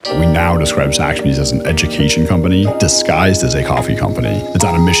We now describe Saxby's as an education company disguised as a coffee company. It's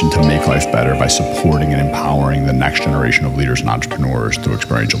on a mission to make life better by supporting and empowering the next generation of leaders and entrepreneurs through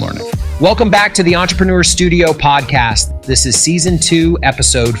experiential learning. Welcome back to the Entrepreneur Studio podcast. This is season 2,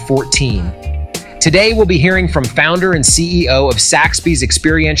 episode 14. Today, we'll be hearing from founder and CEO of Saxby's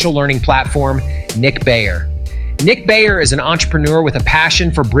experiential learning platform, Nick Bayer. Nick Bayer is an entrepreneur with a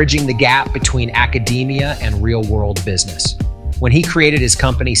passion for bridging the gap between academia and real-world business. When he created his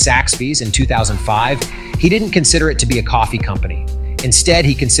company, Saxby's, in 2005, he didn't consider it to be a coffee company. Instead,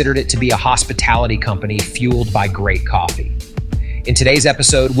 he considered it to be a hospitality company fueled by great coffee. In today's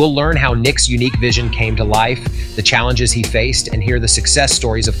episode, we'll learn how Nick's unique vision came to life, the challenges he faced, and hear the success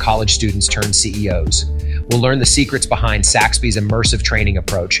stories of college students turned CEOs. We'll learn the secrets behind Saxby's immersive training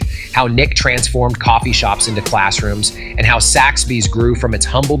approach, how Nick transformed coffee shops into classrooms, and how Saxby's grew from its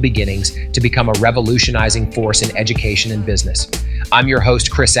humble beginnings to become a revolutionizing force in education and business. I'm your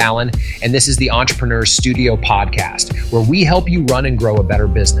host, Chris Allen, and this is the Entrepreneur Studio podcast, where we help you run and grow a better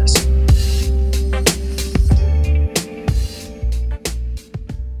business.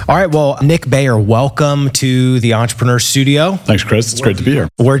 All right, well, Nick Bayer, welcome to the Entrepreneur Studio. Thanks, Chris. It's great to be here.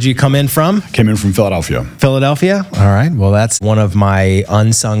 Where'd you come in from? Came in from Philadelphia. Philadelphia? All right. Well, that's one of my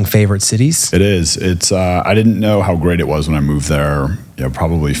unsung favorite cities. It is. It's. I didn't know how great it was when I moved there,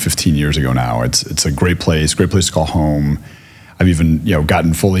 probably 15 years ago now. It's a great place to call home. I've even,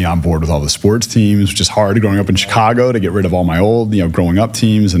 gotten fully on board with all the sports teams, which is hard growing up in Chicago to get rid of all my old, growing up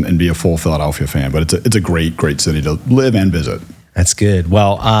teams and be a full Philadelphia fan. But it's a great, great city to live and visit. That's good.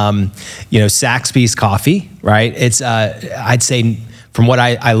 Well, Saxby's coffee, right? It's, I'd say from what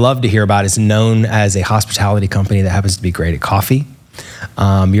I love to hear about, it's known as a hospitality company that happens to be great at coffee.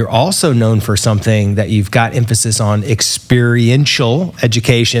 You're also known for something that you've got emphasis on, experiential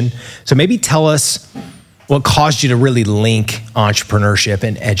education. So maybe tell us what caused you to really link entrepreneurship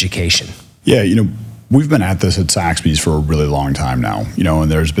and education. Yeah, we've been at this at Saxby's for a really long time now, and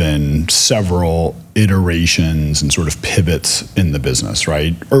there's been several iterations and sort of pivots in the business,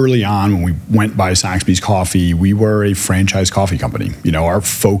 right? Early on, when we went by Saxby's Coffee, we were a franchise coffee company. Our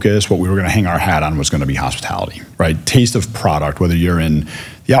focus, what we were going to hang our hat on was going to be hospitality, right? Taste of product, whether you're in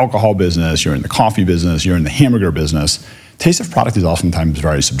the alcohol business, you're in the coffee business, you're in the hamburger business, taste of product is oftentimes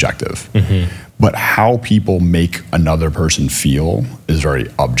very subjective. Mm-hmm. But how people make another person feel is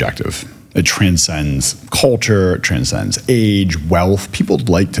very objective. It transcends culture, it transcends age, wealth. People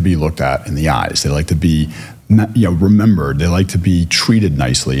like to be looked at in the eyes. They like to be remembered. They like to be treated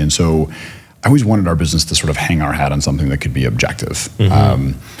nicely. And so I always wanted our business to sort of hang our hat on something that could be objective.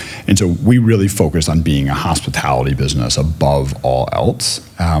 Mm-hmm. And so we really focused on being a hospitality business above all else.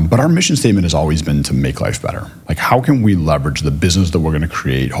 But our mission statement has always been to make life better. Like, how can we leverage the business that we're going to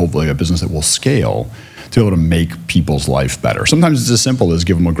create, hopefully a business that will scale, to be able to make people's life better? Sometimes it's as simple as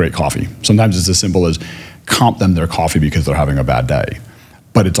give them a great coffee. Sometimes it's as simple as comp them their coffee because they're having a bad day.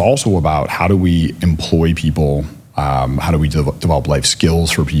 But it's also about how do we employ people, how do we develop life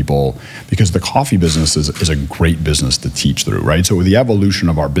skills for people? Because the coffee business is a great business to teach through, right? So the evolution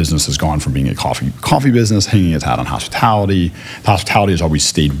of our business has gone from being a coffee business, hanging its hat on hospitality. Hospitality has always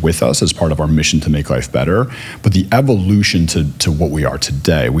stayed with us as part of our mission to make life better. But the evolution to what we are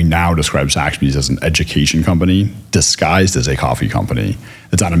today, we now describe Saxby's as an education company disguised as a coffee company.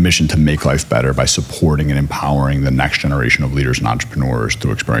 It's on a mission to make life better by supporting and empowering the next generation of leaders and entrepreneurs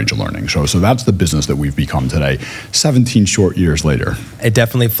through experiential learning. So that's the business that we've become today, 17 short years later. It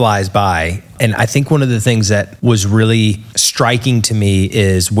definitely flies by. And I think one of the things that was really striking to me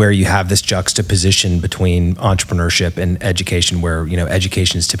is where you have this juxtaposition between entrepreneurship and education, where,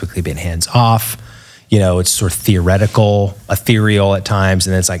 education has typically been hands-off. It's sort of theoretical, ethereal at times.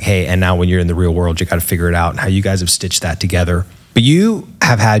 And then it's like, hey, and now when you're in the real world, you got to figure it out, and how you guys have stitched that together. But you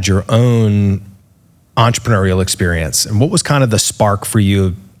have had your own entrepreneurial experience. And what was kind of the spark for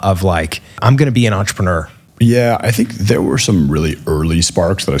you of like, I'm going to be an entrepreneur? Yeah, I think there were some really early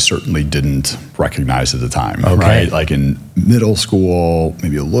sparks that I certainly didn't recognize at the time, okay. Right? Like in middle school,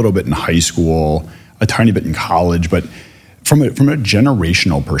 maybe a little bit in high school, a tiny bit in college. But from a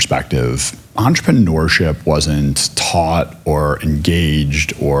generational perspective, entrepreneurship wasn't taught or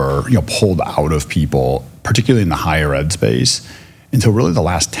engaged or pulled out of people, particularly in the higher ed space, until really the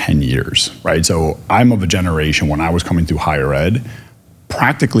last 10 years, right? So I'm of a generation when I was coming through higher ed,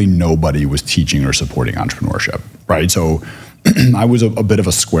 practically nobody was teaching or supporting entrepreneurship, right? So I was a bit of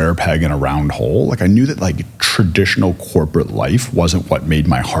a square peg in a round hole. Like, I knew that traditional corporate life wasn't what made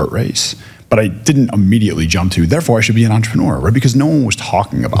my heart race, but I didn't immediately jump to, therefore I should be an entrepreneur, right? Because no one was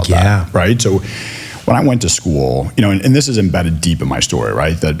talking about that, right? So when I went to school, and this is embedded deep in my story,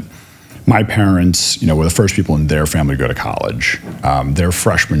 right? That My parents, were the first people in their family to go to college. Their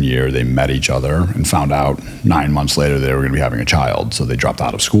freshman year, they met each other and found out 9 months later they were going to be having a child. So they dropped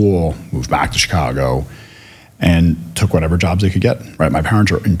out of school, moved back to Chicago, and took whatever jobs they could get, right? My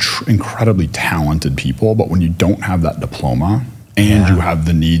parents are incredibly talented people, but when you don't have that diploma and you have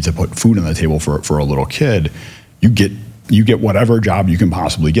the need to put food on the table for a little kid, you get whatever job you can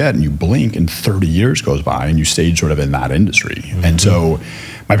possibly get, and you blink and 30 years goes by and you stayed sort of in that industry. And so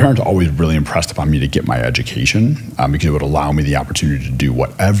my parents always really impressed upon me to get my education because it would allow me the opportunity to do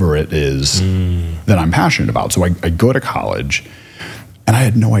whatever it is that I'm passionate about. So I go to college and I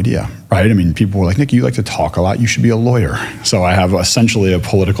had no idea, right? I mean, people were like, Nick, you like to talk a lot. You should be a lawyer. So I have essentially a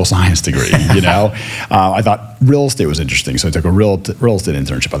political science degree, I thought real estate was interesting. So I took a real estate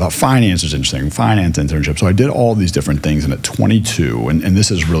internship. I thought finance was interesting, finance internship. So I did all these different things. And at 22, and this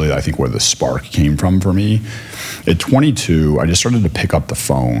is really, I think, where the spark came from for me. At 22, I just started to pick up the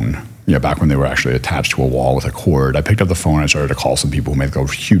phone. Back when they were actually attached to a wall with a cord, I picked up the phone and I started to call some people who made a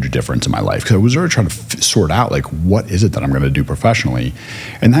huge difference in my life. Because I was really trying to sort out, what is it that I'm going to do professionally?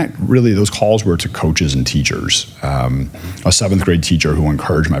 And those calls were to coaches and teachers. A seventh grade teacher who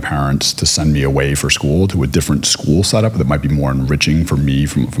encouraged my parents to send me away for school to a different school setup that might be more enriching for me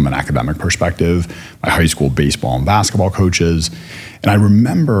from an academic perspective. My high school baseball and basketball coaches. And I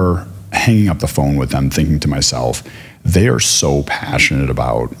remember hanging up the phone with them thinking to myself, they are so passionate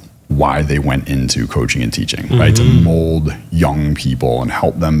about why they went into coaching and teaching, right? To mold young people and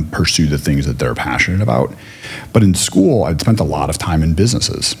help them pursue the things that they're passionate about. But in school, I'd spent a lot of time in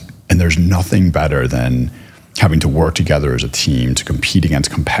businesses, and there's nothing better than having to work together as a team to compete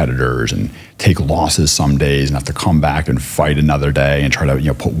against competitors and take losses some days and have to come back and fight another day and try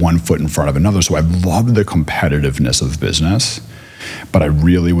to put one foot in front of another. So I loved the competitiveness of business, but I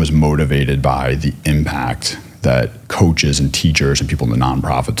really was motivated by the impact that coaches and teachers and people in the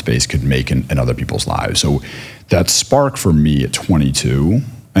nonprofit space could make in other people's lives. So that spark for me at 22,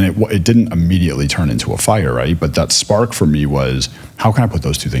 and it didn't immediately turn into a fire, right? But that spark for me was, how can I put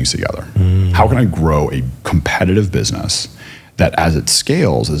those two things together? How can I grow a competitive business that as it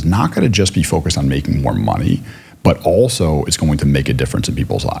scales is not going to just be focused on making more money, but also it's going to make a difference in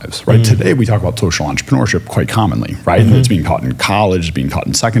people's lives, right? Today we talk about social entrepreneurship quite commonly, right? And it's being taught in college, it's being taught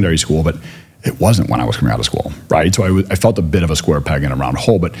in secondary school, but it wasn't when I was coming out of school, right? So I felt a bit of a square peg in a round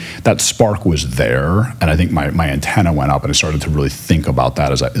hole, but that spark was there, and I think my antenna went up, and I started to really think about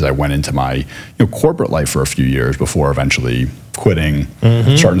that as I went into my corporate life for a few years before eventually quitting,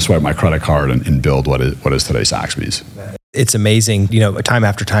 starting to swipe my credit card and build what is today Saxby's. It's amazing, time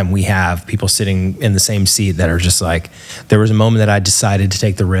after time we have people sitting in the same seat that are just like, there was a moment that I decided to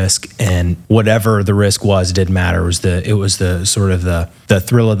take the risk, and whatever the risk was, it didn't matter. It was the sort of the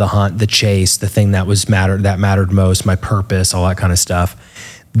thrill of the hunt, the chase, the thing that mattered most, my purpose, all that kind of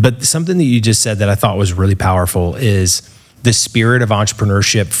stuff. But something that you just said that I thought was really powerful is the spirit of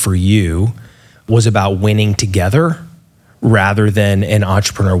entrepreneurship for you was about winning together rather than an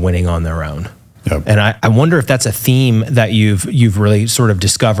entrepreneur winning on their own. Yep. And I wonder if that's a theme that you've really sort of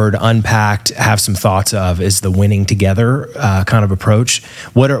discovered, unpacked, have some thoughts of, is the winning together kind of approach.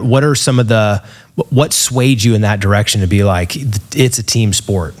 What are some of what swayed you in that direction to be like, it's a team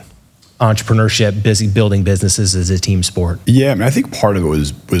sport? Entrepreneurship, building businesses is a team sport. Yeah, I mean, I think part of it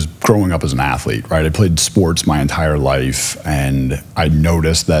was growing up as an athlete, right? I played sports my entire life, and I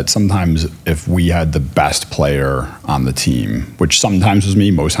noticed that sometimes if we had the best player on the team, which sometimes was me,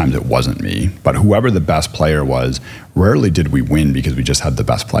 most times it wasn't me, but whoever the best player was, rarely did we win because we just had the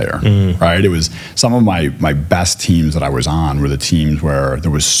best player, right? It was some of my best teams that I was on were the teams where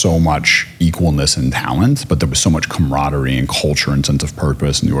there was so much equalness in talent, but there was so much camaraderie and culture and sense of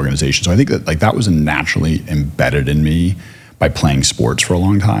purpose in the organization. So I think that that was naturally embedded in me by playing sports for a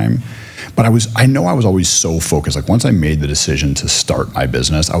long time. But I know I was always so focused. Once I made the decision to start my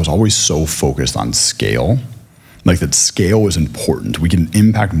business, I was always so focused on scale. That scale was important. We can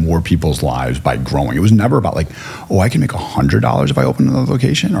impact more people's lives by growing. It was never about I can make $100 if I open another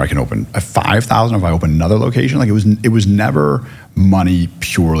location, or I can open $5,000 if I open another location. It was never money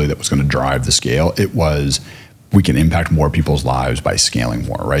purely that was going to drive the scale. It was, we can impact more people's lives by scaling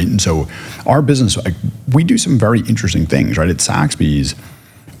more, right? And so our business, we do some very interesting things, right? At Saxby's,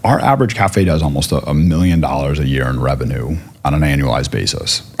 our average cafe does almost $1 million a year in revenue on an annualized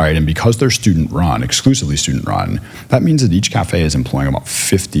basis, right? And because they're exclusively student run, that means that each cafe is employing about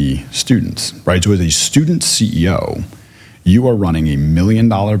 50 students, right? So as a student CEO, you are running $1 million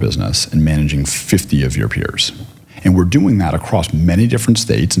business and managing 50 of your peers. And we're doing that across many different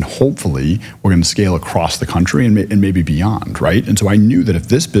states, and hopefully we're going to scale across the country and maybe beyond, right? And so I knew that if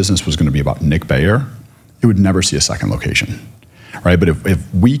this business was going to be about Nick Bayer, it would never see a second location. right? But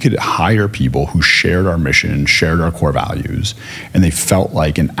if we could hire people who shared our mission, shared our core values, and they felt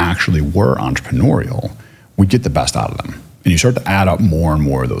like and actually were entrepreneurial, we'd get the best out of them. And you start to add up more and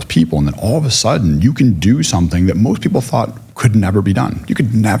more of those people, and then all of a sudden you can do something that most people thought could never be done. You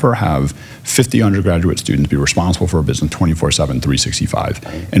could never have 50 undergraduate students be responsible for a business 24/7,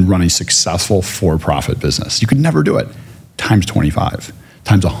 365, and run a successful for-profit business. You could never do it. Times 25,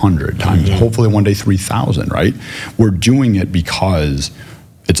 times 100, times hopefully one day 3,000, right? We're doing it because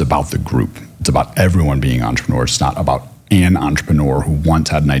it's about the group. It's about everyone being entrepreneurs. It's not about an entrepreneur who once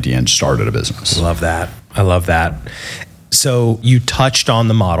had an idea and started a business. I love that. So you touched on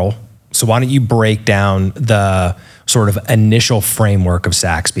the model. So why don't you break down the sort of initial framework of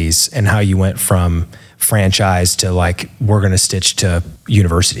Saxby's and how you went from franchise to like, we're going to stitch to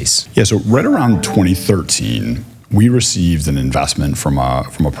universities? Yeah, so right around 2013, we received an investment from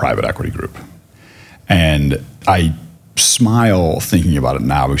a private equity group. And I smile thinking about it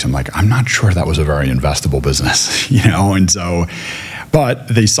now because I'm like, I'm not sure that was a very investable business, And so, but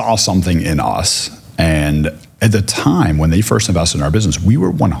they saw something in us. And at the time when they first invested in our business, we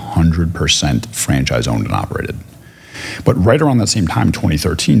were 100% franchise owned and operated. But right around that same time,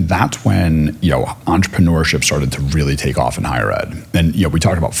 2013, that's when, entrepreneurship started to really take off in higher ed. And, we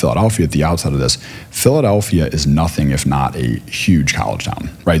talked about Philadelphia at the outset of this. Philadelphia is nothing if not a huge college town,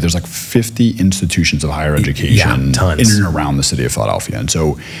 right? There's like 50 institutions of higher education in and around the city of Philadelphia. And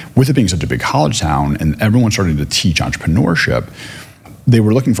so with it being such a big college town and everyone starting to teach entrepreneurship, they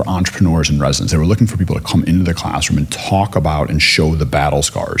were looking for entrepreneurs in residence. They were looking for people to come into the classroom and talk about and show the battle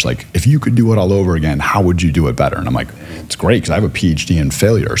scars. Like, if you could do it all over again, how would you do it better? And I'm like, it's great because I have a PhD in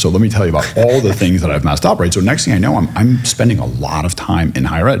failure. So let me tell you about all the things that I've messed up, right? So next thing I know, I'm spending a lot of time in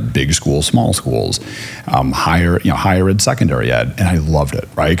higher ed, big schools, small schools, higher ed, secondary ed, and I loved it,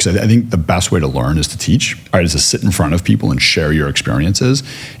 right? Because I think the best way to learn is to teach, right? Is to sit in front of people and share your experiences,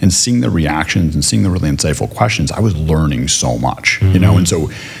 and seeing the reactions and seeing the really insightful questions. I was learning so much, And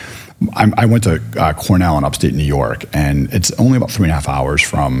so I went to Cornell in upstate New York, and it's only about 3.5 hours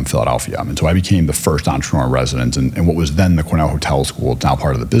from Philadelphia. And so I became the first entrepreneur resident in what was then the Cornell Hotel School, now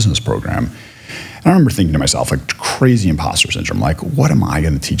part of the business program. And I remember thinking to myself, like, crazy imposter syndrome, like, what am I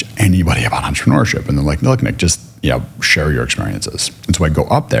going to teach anybody about entrepreneurship? And they're like, look, Nick, just share your experiences. And so I go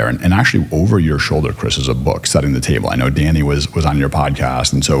up there, and actually over your shoulder, Chris, is a book, Setting the Table. I know Danny was on your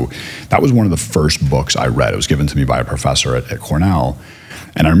podcast, and so that was one of the first books I read. It was given to me by a professor at Cornell.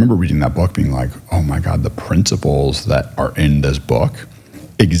 And I remember reading that book being like, oh my God, the principles that are in this book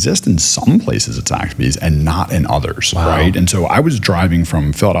exist in some places at Saxby's and not in others, right? And so I was driving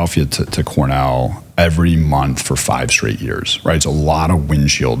from Philadelphia to Cornell every month for 5 straight years, right? It's a lot of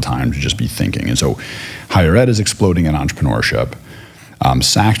windshield time to just be thinking. And so higher ed is exploding in entrepreneurship.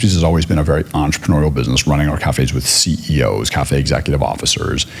 Saxby's has always been a very entrepreneurial business, running our cafes with CEOs, cafe executive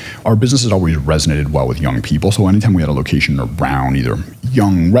officers. Our business has always resonated well with young people. So anytime we had a location around either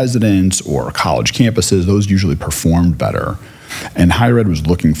young residents or college campuses, those usually performed better. And higher ed was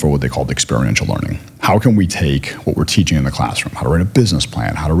looking for what they called experiential learning. How can we take what we're teaching in the classroom, how to write a business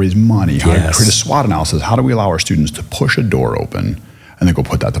plan, how to raise money, how to create a SWOT analysis, how do we allow our students to push a door open and then go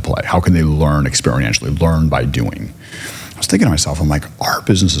put that to play? How can they learn experientially, learn by doing? I was thinking to myself, I'm like, our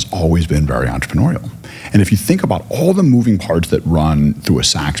business has always been very entrepreneurial. And if you think about all the moving parts that run through a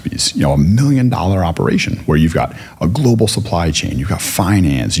Saxby's, $1 million operation where you've got a global supply chain, you've got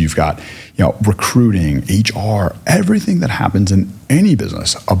finance, you've got recruiting, HR, everything that happens in any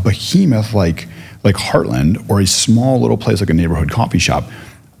business, a behemoth like Heartland or a small little place like a neighborhood coffee shop,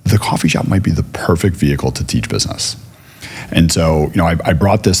 the coffee shop might be the perfect vehicle to teach business. And so, I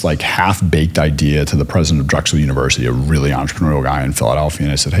brought this like half-baked idea to the president of Drexel University, a really entrepreneurial guy in Philadelphia.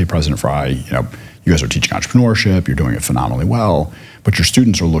 And I said, hey, President Fry, you guys are teaching entrepreneurship, you're doing it phenomenally well, but your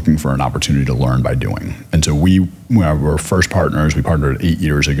students are looking for an opportunity to learn by doing. And so we were first partners. We partnered 8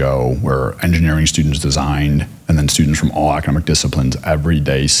 years ago, where engineering students designed, and then students from all academic disciplines every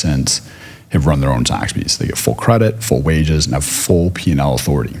day since have run their own Saxby's. They get full credit, full wages, and have full P&L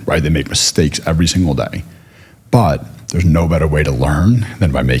authority, right? They make mistakes every single day. But there's no better way to learn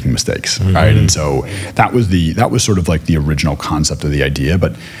than by making mistakes, right? And so that was sort of like the original concept of the idea.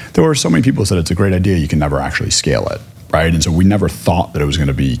 But there were so many people who said it's a great idea, you can never actually scale it, right? And so we never thought that it was going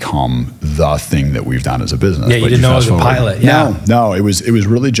to become the thing that we've done as a business. Yeah, you didn't know it was a pilot. Yeah. No, it was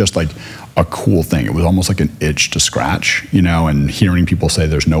really just like a cool thing. It was almost like an itch to scratch, and hearing people say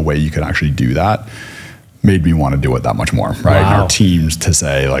there's no way you could actually do that made me want to do it that much more, right? Wow. And our teams to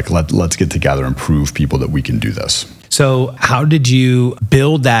say, like, let's get together and prove people that we can do this. So how did you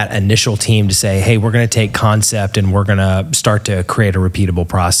build that initial team to say, hey, we're going to take concept and we're going to start to create a repeatable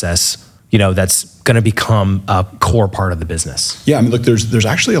process that's going to become a core part of the business? Yeah, I mean, look, there's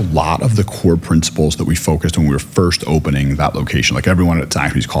actually a lot of the core principles that we focused when we were first opening that location. Like everyone at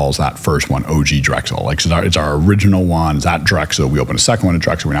Saxby's calls that first one OG Drexel. Like it's our original one. It's at Drexel. We opened a second one at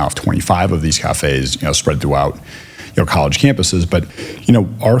Drexel. We now have 25 of these cafes, spread throughout college campuses. But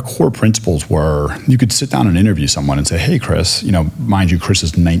our core principles were, you could sit down and interview someone and say, hey, Chris, mind you, Chris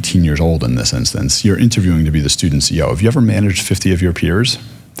is 19 years old in this instance. You're interviewing to be the student CEO. Have you ever managed 50 of your peers?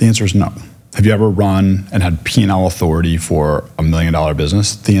 The answer is no. Have you ever run and had P&L authority for $1 million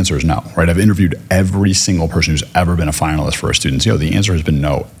business? The answer is no, right? I've interviewed every single person who's ever been a finalist for a student CEO. The answer has been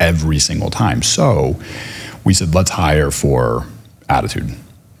no every single time. So we said, let's hire for attitude.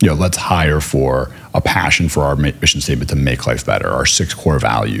 Let's hire for a passion for our mission statement to make life better, our 6 core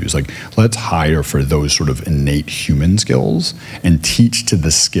values. Like, let's hire for those sort of innate human skills and teach to the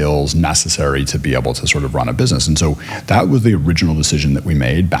skills necessary to be able to sort of run a business. And so that was the original decision that we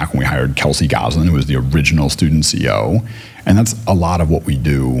made back when we hired Kelsey Goslin, who was the original student CEO. And that's a lot of what we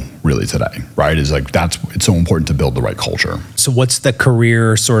do really today, right? It's so important to build the right culture. So what's the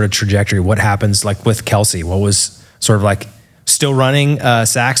career sort of trajectory? What happens like with Kelsey? What was sort of like still running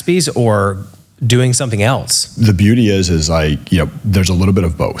Saxby's or doing something else? The beauty is like, there's a little bit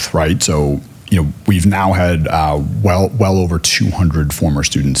of both, right? So, we've now had well over 200 former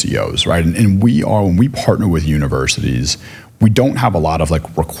student CEOs, right? And when we partner with universities, we don't have a lot of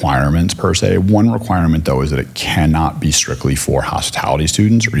like requirements per se. One requirement though is that it cannot be strictly for hospitality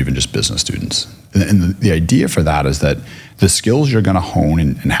students or even just business students. And the idea for that is that the skills you're going to hone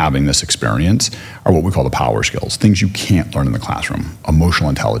in having this experience are what we call the power skills, things you can't learn in the classroom: emotional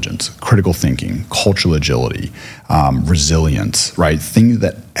intelligence, critical thinking, cultural agility, resilience, right? Things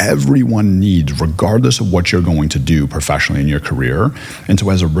that everyone needs regardless of what you're going to do professionally in your career. And so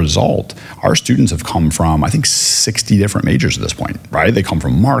as a result, our students have come from, I think, 60 different majors at this point, right? They come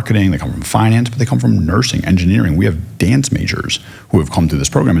from marketing, they come from finance, but they come from nursing, engineering. We have dance majors who have come through this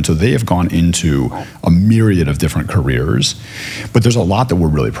program. And so they have gone into a myriad of different careers. But there's a lot that we're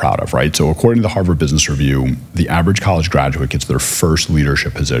really proud of, right? So according to the Harvard Business Review, the average college graduate gets their first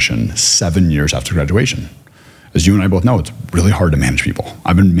leadership position 7 years after graduation. As you and I both know, it's really hard to manage people.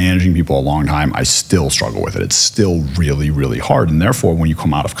 I've been managing people a long time. I still struggle with it. It's still really, really hard. And therefore, when you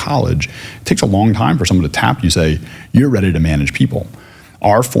come out of college, it takes a long time for someone to tap you, say, you're ready to manage people.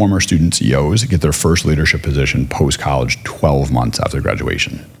 Our former student CEOs get their first leadership position post-college 12 months after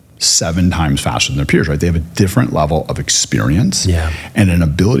graduation. 7 times faster than their peers, right? They have a different level of experience and an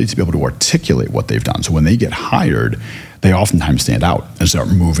ability to be able to articulate what they've done. So when they get hired, they oftentimes stand out and start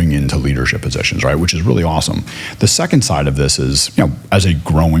moving into leadership positions, right? Which is really awesome. The second side of this is, as a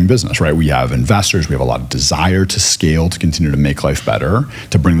growing business, right? We have investors, we have a lot of desire to scale, to continue to make life better,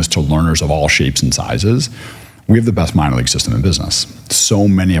 to bring this to learners of all shapes and sizes. We have the best minor league system in business. So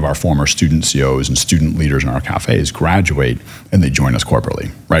many of our former student CEOs and student leaders in our cafes graduate and they join us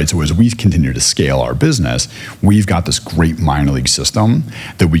corporately, right? So as we continue to scale our business, we've got this great minor league system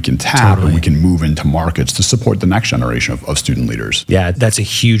that we can tap and we can move into markets to support the next generation of student leaders. Yeah, that's a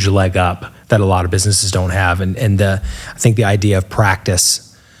huge leg up that a lot of businesses don't have. And I think the idea of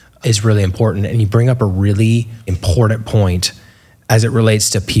practice is really important. And you bring up a really important point as it relates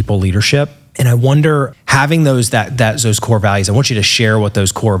to people leadership. And I wonder, having those core values, I want you to share what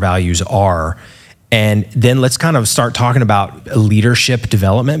those core values are. And then let's kind of start talking about leadership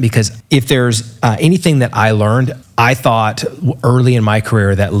development, because if there's anything that I learned, I thought early in my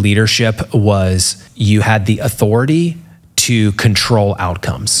career that leadership was you had the authority to control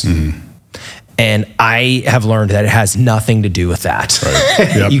outcomes. Mm-hmm. And I have learned that it has nothing to do with that.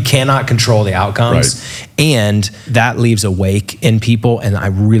 Right. Yep. You cannot control the outcomes. Right. And that leaves a wake in people. And I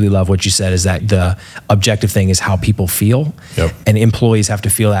really love what you said, is that the objective thing is how people feel. Yep. And employees have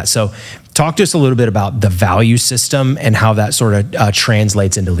to feel that. So talk to us a little bit about the value system and how that sort of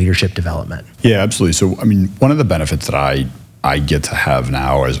translates into leadership development. Yeah, absolutely. So, one of the benefits that I get to have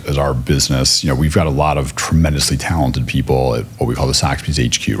now as our business, we've got a lot of tremendously talented people at what we call the Saxby's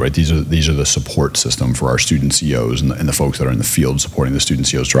HQ, right? These are the support system for our student CEOs and the folks that are in the field supporting the student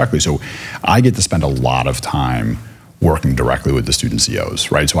CEOs directly. So I get to spend a lot of time working directly with the student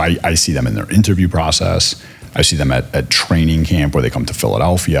CEOs, right? So I see them in their interview process. I see them at training camp where they come to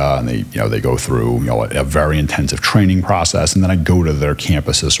Philadelphia and they go through a very intensive training process, and then I go to their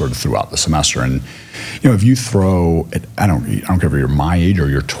campuses sort of throughout the semester. And if you throw, I don't care if you're my age or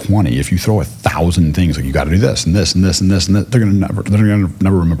you're 20, if you throw 1,000 things like you got to do this and this and this and this and that, they're gonna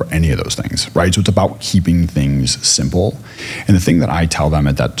never remember any of those things, right? So it's about keeping things simple. And the thing that I tell them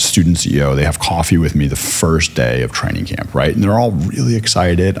at that student CEO, they have coffee with me the first day of training camp, right? And they're all really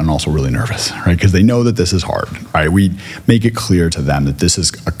excited and also really nervous, right? Because they know that this is hard. hard, right? We make it clear to them that this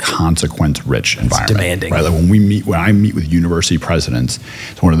is a consequence-rich environment. It's demanding. Right? Like when I meet with university presidents,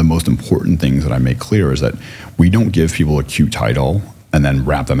 it's one of the most important things that I make clear is that we don't give people a cute title and then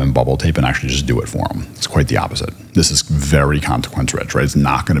wrap them in bubble tape and actually just do it for them. It's quite the opposite. This is very consequence rich, right? It's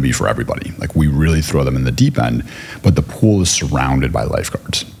not going to be for everybody. Like we really throw them in the deep end, but the pool is surrounded by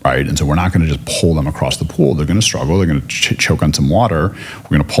lifeguards, right? And so we're not going to just pull them across the pool. They're going to struggle. They're going to choke on some water.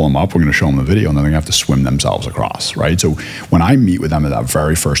 We're going to pull them up. We're going to show them the video, and then they're going to have to swim themselves across, right? So when I meet with them at that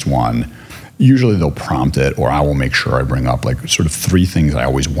very first one, usually they'll prompt it, or I will make sure I bring up like sort of 3 things I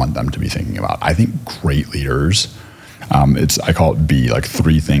always want them to be thinking about. I think great leaders, I call it be, like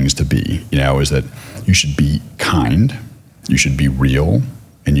 3 things to be, is that you should be kind, you should be real,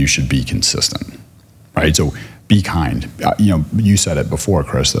 and you should be consistent, right? So be kind. You said it before,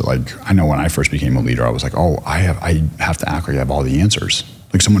 Chris, that like, I know when I first became a leader, I was like, I have to act like I have all the answers.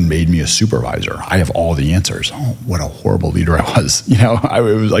 Like someone made me a supervisor. I have all the answers. Oh, what a horrible leader I was. It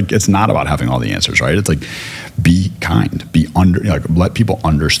was like, it's not about having all the answers, right? It's like, be kind, let people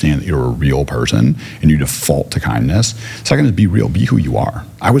understand that you're a real person and you default to kindness. Second is be real, be who you are.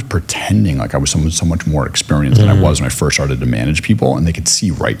 I was pretending like I was someone so much more experienced than I was when I first started to manage people, and they could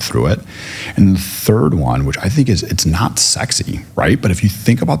see right through it. And the third one, which I think it's not sexy, right? But if you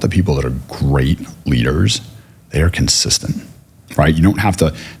think about the people that are great leaders, they are consistent. Right? You don't have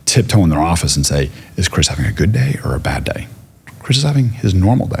to tiptoe in their office and say, is Chris having a good day or a bad day? Chris is having his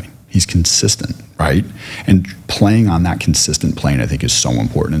normal day. He's consistent, right? And playing on that consistent plane, I think, is so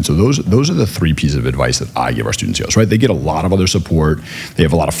important. And so those are the 3 pieces of advice that I give our student CEOs, right? They get a lot of other support. They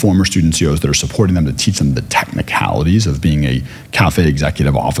have a lot of former student CEOs that are supporting them to teach them the technicalities of being a cafe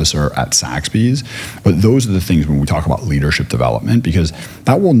executive officer at Saxby's. But those are the things when we talk about leadership development, because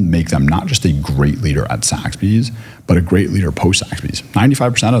that will make them not just a great leader at Saxby's, but a great leader post Saxby's.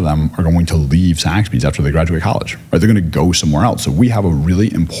 95% of them are going to leave Saxby's after they graduate college, right? They're going to go somewhere else. So we have a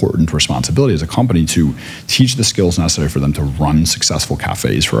really important responsibility as a company to teach the skills necessary for them to run successful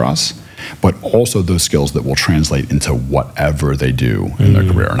cafes for us, but also those skills that will translate into whatever they do in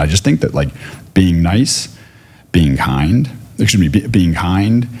their career. And I just think that like being nice, being kind,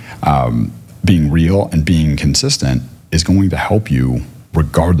 being real, and being consistent is going to help you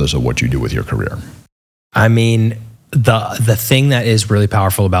regardless of what you do with your career. I mean, the thing that is really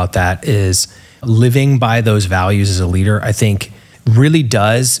powerful about that is living by those values as a leader, I think really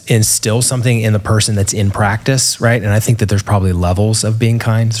does instill something in the person that's in practice, right? And I think that there's probably levels of being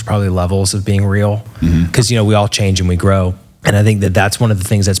kind. There's probably levels of being real, because, we all change and we grow. And I think that that's one of the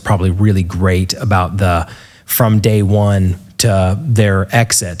things that's probably really great about from day one to their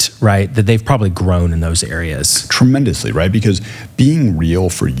exit, right? That they've probably grown in those areas. Tremendously, right? Because being real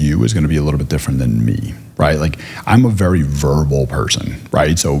for you is going to be a little bit different than me, right? Like I'm a very verbal person,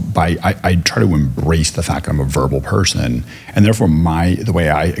 right? So I try to embrace the fact that I'm a verbal person, and therefore the way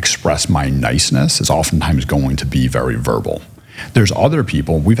I express my niceness is oftentimes going to be very verbal. There's other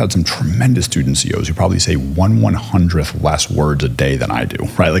people, we've had some tremendous student CEOs who probably say 1/100th less words a day than I do,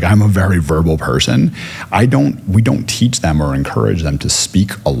 right? Like I'm a very verbal person. We don't teach them or encourage them to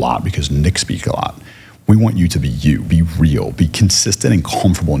speak a lot because Nick speaks a lot. We want you to be you, be real, be consistent and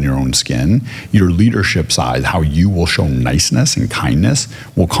comfortable in your own skin. Your leadership side, how you will show niceness and kindness,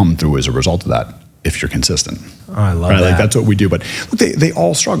 will come through as a result of that if you're consistent. Oh, I love that. Like that's what we do. But look, they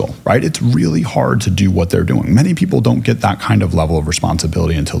all struggle, right? It's really hard to do what they're doing. Many people don't get that kind of level of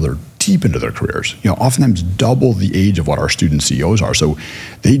responsibility until they're deep into their careers. Oftentimes double the age of what our student CEOs are. So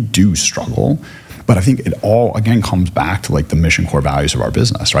they do struggle. But I think it all, again, comes back to like the mission core values of our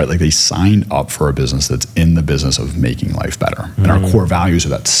business, right? Like they signed up for a business that's in the business of making life better. And our core values are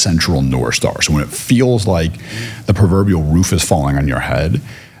that central North Star. So when it feels like the proverbial roof is falling on your head,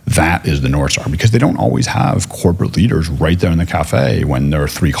 that is the North Star, because they don't always have corporate leaders right there in the cafe when there are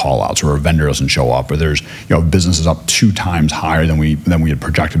 3 call outs or a vendor doesn't show up or there's, business is up 2 times higher than we had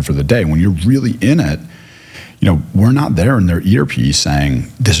projected for the day. When you're really in it, we're not there in their earpiece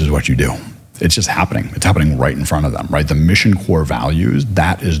saying, this is what you do. It's just happening. It's happening right in front of them, right? The mission core values,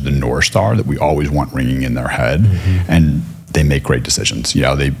 that is the North Star that we always want ringing in their head. And they make great decisions.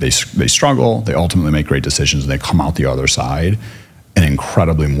 They struggle, they ultimately make great decisions, and they come out the other side an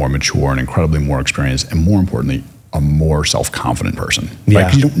incredibly more mature and incredibly more experienced, and more importantly, a more self-confident person. Right?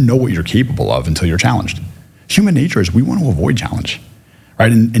 Because you don't know what you're capable of until you're challenged. Human nature is we want to avoid challenge. Right?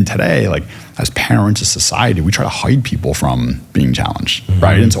 And today, like as parents, as society, we try to hide people from being challenged,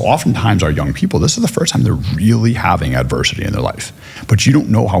 right? And so oftentimes our young people, this is the first time they're really having adversity in their life. But you don't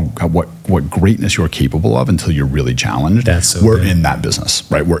know what greatness you're capable of until you're really challenged. We're in that business,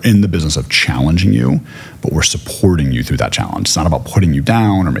 right? We're in the business of challenging you, but we're supporting you through that challenge. It's not about putting you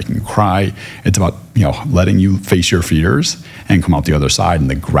down or making you cry. It's about, letting you face your fears and come out the other side, and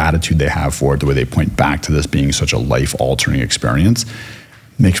the gratitude they have for it, the way they point back to this being such a life-altering experience,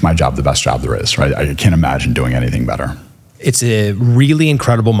 makes my job the best job there is, right? I can't imagine doing anything better. It's a really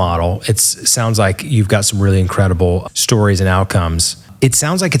incredible model. It sounds like you've got some really incredible stories and outcomes. It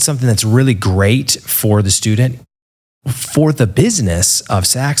sounds like it's something that's really great for the student. For the business of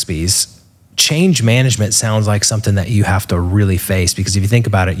Saxby's, change management sounds like something that you have to really face, because if you think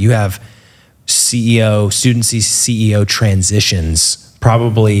about it, you have student CEO transitions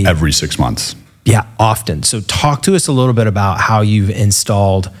probably every 6 months. Yeah, often. So talk to us a little bit about how you've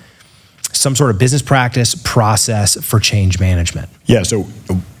installed some sort of business practice process for change management. Yeah, so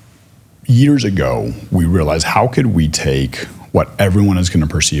years ago, we realized, how could we take what everyone is going to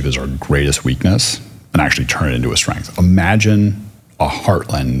perceive as our greatest weakness and actually turn it into a strength? Imagine a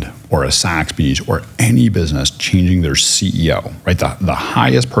Heartland or a Saxby's or any business changing their CEO, right? The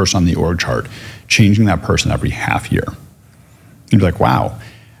highest person on the org chart, changing that person every half year. You'd be like, wow,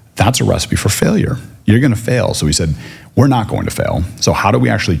 that's a recipe for failure. You're going to fail. So we said, we're not going to fail. So how do we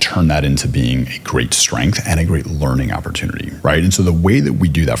actually turn that into being a great strength and a great learning opportunity, right? And so the way that we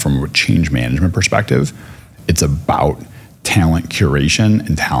do that from a change management perspective, it's about talent curation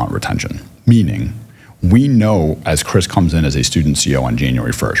and talent retention. Meaning, we know as Chris comes in as a student CEO on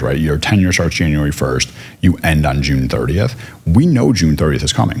January 1st, right? Your tenure starts January 1st, you end on June 30th. We know June 30th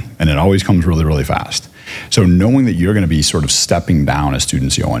is coming, and it always comes really, really fast. So knowing that you're going to be sort of stepping down as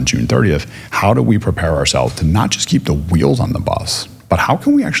student CEO on June 30th, how do we prepare ourselves to not just keep the wheels on the bus, but how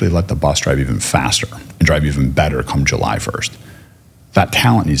can we actually let the bus drive even faster and drive even better come July 1st? That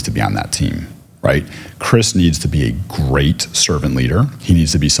talent needs to be on that team, right? Chris needs to be a great servant leader. He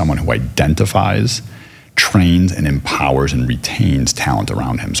needs to be someone who identifies, trains, and empowers and retains talent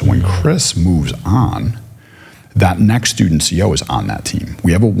around him. So when Chris moves on, that next student CEO is on that team.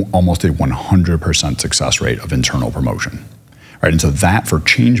 We have almost a 100% success rate of internal promotion, right? And so that, for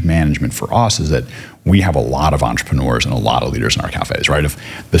change management for us, is that we have a lot of entrepreneurs and a lot of leaders in our cafes, right? If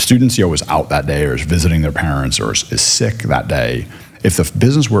the student CEO is out that day or is visiting their parents or is sick that day, if the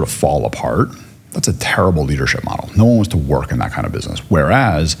business were to fall apart, that's a terrible leadership model. No one wants to work in that kind of business.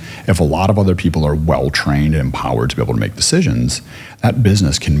 Whereas if a lot of other people are well-trained and empowered to be able to make decisions, that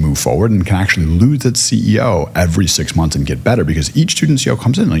business can move forward and can actually lose its CEO every 6 months and get better, because each student CEO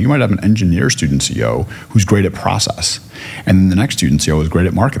comes in. Like, you might have an engineer student CEO who's great at process, and then the next student CEO is great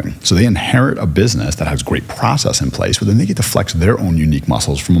at marketing. So they inherit a business that has great process in place, but then they get to flex their own unique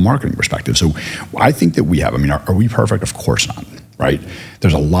muscles from a marketing perspective. So I think that we have, are we perfect? Of course not. Right?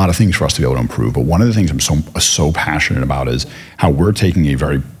 There's a lot of things for us to be able to improve, but one of the things I'm so passionate about is how we're taking a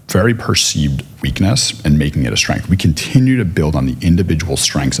very, very perceived weakness and making it a strength. We continue to build on the individual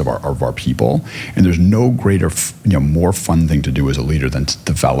strengths of our people, and there's no greater, more fun thing to do as a leader than to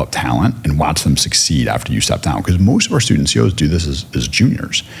develop talent and watch them succeed after you step down. Because most of our student CEOs do this as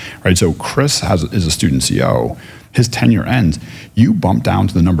juniors, right? So Chris is a student CEO. His tenure ends, you bump down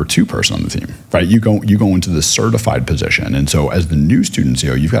to the number 2 person on the team, right? You go into the certified position. And so as the new student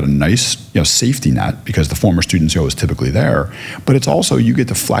CEO, you've got a nice safety net, because the former student CEO is typically there. But it's also, you get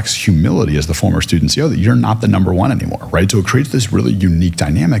to flex humility as the former student CEO that you're not the number 1 anymore, right? So it creates this really unique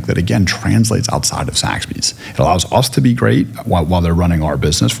dynamic that, again, translates outside of Saxby's. It allows us to be great while they're running our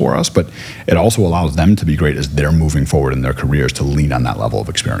business for us, but it also allows them to be great as they're moving forward in their careers to lean on that level of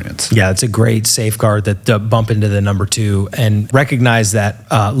experience. Yeah, it's a great safeguard that bump into the number 2 and recognize that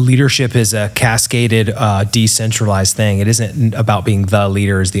leadership is a cascaded, decentralized thing. It isn't about being the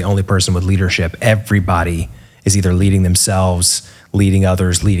leader as the only person with leadership. Everybody is either leading themselves, leading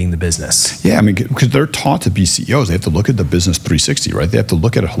others, leading the business. Yeah, because they're taught to be CEOs. They have to look at the business 360, right? They have to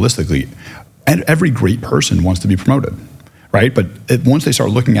look at it holistically. And every great person wants to be promoted, right? But once they start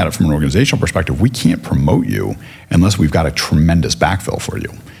looking at it from an organizational perspective, we can't promote you unless we've got a tremendous backfill for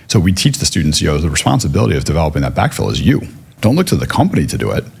you. So we teach the student CEOs the responsibility of developing that backfill is you. Don't look to the company to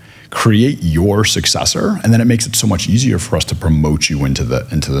do it. Create your successor, and then it makes it so much easier for us to promote you into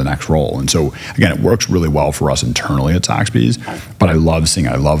the next role. And so again, it works really well for us internally at Saxby's, but I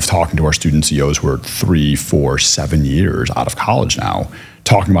love talking to our student CEOs who are 3, 4, 7 years out of college now,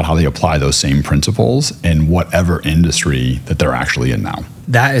 talking about how they apply those same principles in whatever industry that they're actually in now.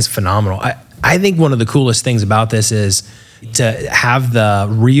 That is phenomenal. I think one of the coolest things about this is to have the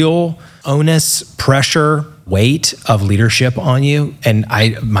real onus, pressure, weight of leadership on you. And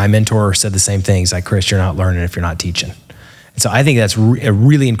my mentor said the same thing. He's like, Chris, you're not learning if you're not teaching. And so I think that's a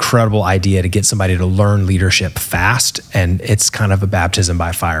really incredible idea to get somebody to learn leadership fast. And it's kind of a baptism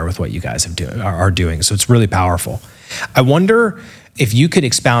by fire with what you guys are doing. So it's really powerful. I wonder if you could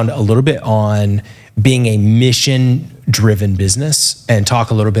expound a little bit on being a mission-driven business and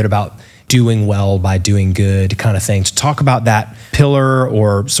talk a little bit about doing well by doing good kind of thing. To talk about that pillar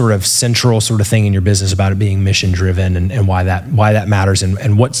or sort of central sort of thing in your business about it being mission-driven and why that matters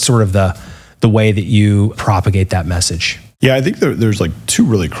and what's sort of the way that you propagate that message. Yeah, I think there's like two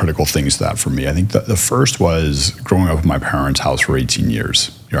really critical things to that for me. I think the first was growing up in my parents' house for 18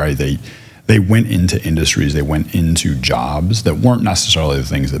 years, right? They went into industries, they went into jobs that weren't necessarily the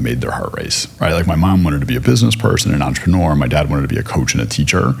things that made their heart race, right? Like my mom wanted to be a business person, an entrepreneur. My dad wanted to be a coach and a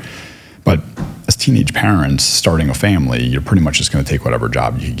teacher. But as teenage parents starting a family, you're pretty much just going to take whatever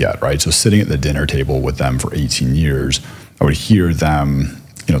job you could get, right? So sitting at the dinner table with them for 18 years, I would hear them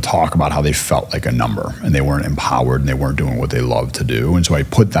talk about how they felt like a number and they weren't empowered and they weren't doing what they loved to do. And so I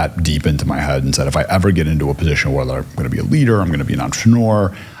put that deep into my head and said, if I ever get into a position where I'm going to be a leader, I'm going to be an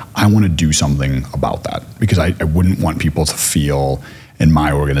entrepreneur, I want to do something about that because I wouldn't want people to feel in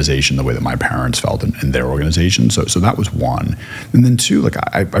my organization the way that my parents felt in their organization. So that was one. And then two, like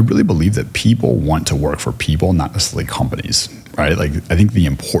I really believe that people want to work for people, not necessarily companies, right? Like I think the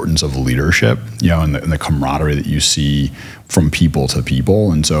importance of leadership, and the camaraderie that you see from people to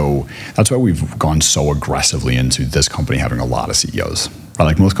people. And so that's why we've gone so aggressively into this company having a lot of CEOs. Right?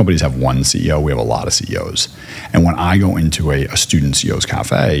 Like most companies have one CEO, we have a lot of CEOs. And when I go into a student CEO's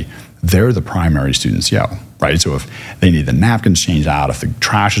cafe, they're the primary student CEO, right? So if they need the napkins changed out, if the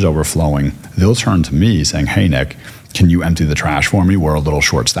trash is overflowing, they'll turn to me saying, hey, Nick, can you empty the trash for me? We're a little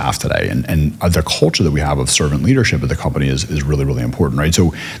short-staffed today. And the culture that we have of servant leadership at the company is really, really important, right?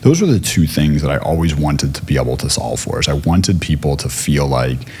 So those are the two things that I always wanted to be able to solve for. Is I wanted people to feel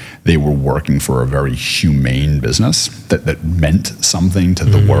like they were working for a very humane business that meant something to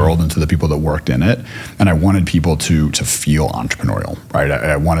the world and to the people that worked in it. And I wanted people to feel entrepreneurial, right?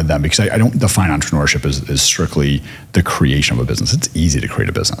 I wanted them, because I don't define entrepreneurship as strictly the creation of a business. It's easy to create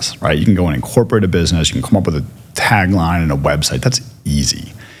a business, right? You can go and incorporate a business, you can come up with a tagline and a website. That's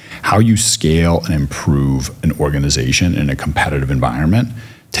easy. How you scale and improve an organization in a competitive environment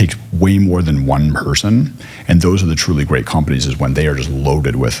takes way more than one person. And those are the truly great companies, is when they are just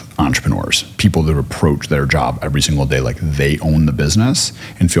loaded with entrepreneurs, people that approach their job every single day like they own the business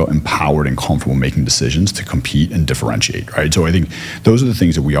and feel empowered and comfortable making decisions to compete and differentiate, right? So I think those are the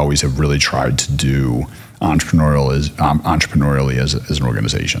things that we always have really tried to do entrepreneurially as an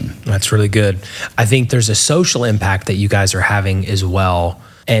organization. That's really good. I think there's a social impact that you guys are having as well.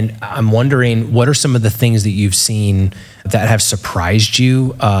 And I'm wondering, what are some of the things that you've seen that have surprised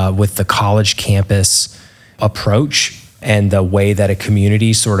you with the college campus approach and the way that a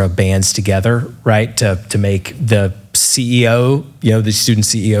community sort of bands together, right, to make the CEO, the student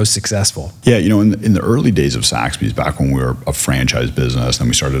CEO successful? Yeah, in the early days of Saxby's, back when we were a franchise business and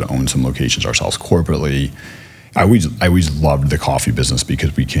we started to own some locations ourselves corporately, I always loved the coffee business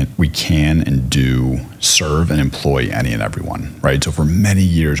because we can and do serve and employ any and everyone, right? So for many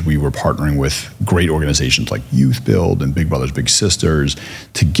years, we were partnering with great organizations like Youth Build and Big Brothers Big Sisters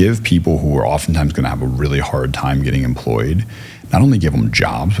to give people who are oftentimes going to have a really hard time getting employed, not only give them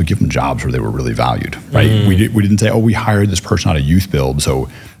jobs, but give them jobs where they were really valued, right? We didn't say, we hired this person out of Youth Build, so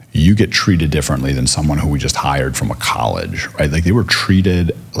you get treated differently than someone who we just hired from a college, right? Like they were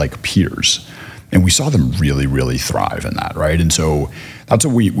treated like peers. And we saw them really, really thrive in that, right? And so that's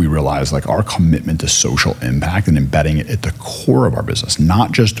what we realized, like our commitment to social impact and embedding it at the core of our business,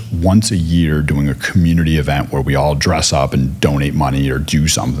 not just once a year doing a community event where we all dress up and donate money or do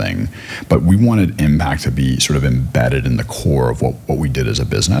something, but we wanted impact to be sort of embedded in the core of what we did as a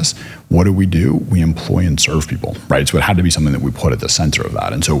business. What do? We employ and serve people, right? So it had to be something that we put at the center of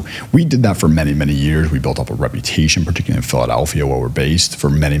that. And so we did that for many, many years. We built up a reputation, particularly in Philadelphia, where we're based, for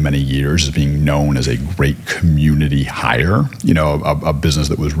many, many years as being known as a great community hire, a business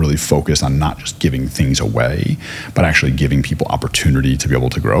that was really focused on not just giving things away, but actually giving people opportunity to be able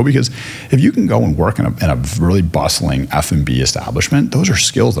to grow. Because if you can go and work in a really bustling F&B establishment, those are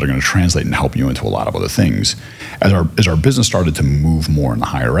skills that are going to translate and help you into a lot of other things. As our business started to move more in the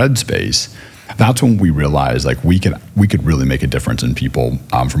higher ed space, that's when we realized like we could really make a difference in people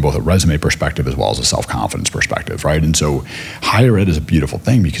from both a resume perspective as well as a self-confidence perspective, right? And so higher ed is a beautiful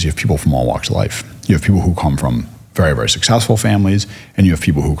thing because you have people from all walks of life. You have people who come from very, very successful families, and you have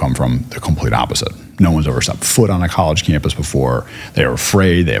people who come from the complete opposite. No one's ever stepped foot on a college campus before. They're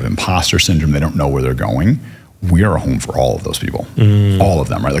afraid, they have imposter syndrome, they don't know where they're going. we are a home for all of those people, all of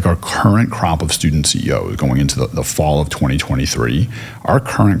them, right? Like our current crop of student CEOs going into the fall of 2023, our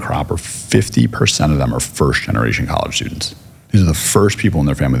current crop are 50% of them are first generation college students. These are the first people in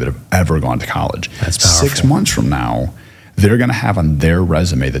their family that have ever gone to college. That's powerful. 6 months from now, they're going to have on their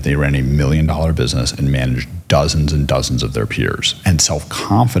resume that they ran $1 million business and managed dozens and dozens of their peers, and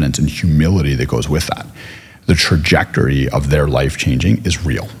self-confidence and humility that goes with that. The trajectory of their life changing is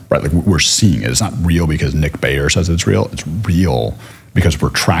real, right? Like we're seeing it. It's not real because Nick Bayer says it's real. It's real because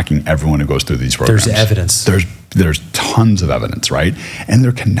we're tracking everyone who goes through these programs. There's evidence. There's tons of evidence, right? And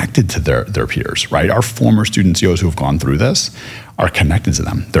they're connected to their peers, right? Our former student CEOs who have gone through this are connected to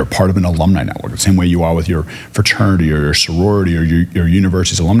them. They're part of an alumni network. The same way you are with your fraternity or your sorority or your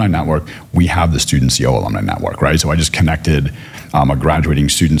university's alumni network, we have the student CEO alumni network, right? So I just connected a graduating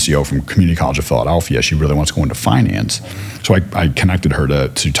student CEO from Community College of Philadelphia. She really wants to go into finance. So I connected her to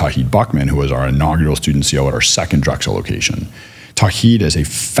Tauheed Buckman, who was our inaugural student CEO at our second Drexel location. Tauheed is a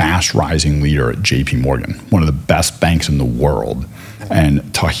fast rising leader at JP Morgan, one of the best banks in the world. And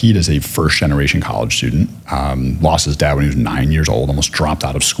Tauheed is a first generation college student, lost his dad when he was 9 years old, almost dropped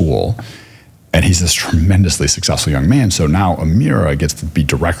out of school. And he's this tremendously successful young man. So now Amira gets to be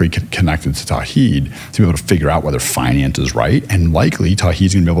directly connected to Tauheed to be able to figure out whether finance is right. And likely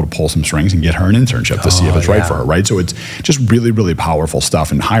Tauheed's going to be able to pull some strings and get her an internship to see if it's right for her, right? So it's just really, really powerful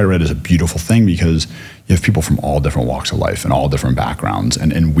stuff. And higher ed is a beautiful thing because you have people from all different walks of life and all different backgrounds.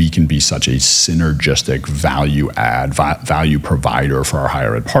 And we can be such a synergistic value add, value provider for our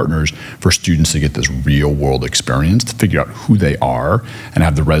higher ed partners, for students to get this real world experience, to figure out who they are and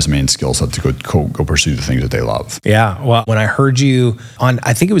have the resume and skill set to go pursue the things that they love. Yeah. Well, when I heard you on,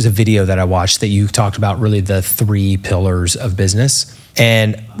 I think it was a video that I watched that you talked about really the 3 pillars of business.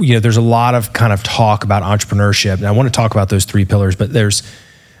 And, there's a lot of kind of talk about entrepreneurship. And I want to talk about those 3 pillars, but there's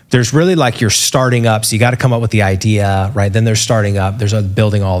really like you're starting up. So you got to come up with the idea, right? Then there's starting up. There's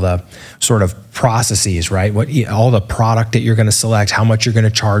building all the sort of processes, right? All the product that you're going to select, how much you're going to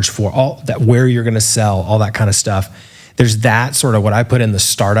charge for, all that, where you're going to sell, all that kind of stuff. There's that sort of what I put in the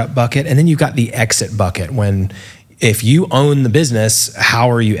startup bucket. And then you've got the exit bucket if you own the business,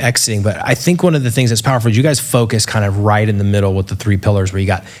 how are you exiting? But I think one of the things that's powerful is you guys focus kind of right in the middle with the 3 pillars where you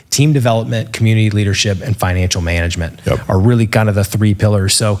got team development, community leadership, and financial management are really kind of the 3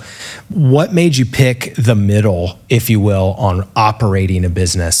 pillars. So what made you pick the middle, if you will, on operating a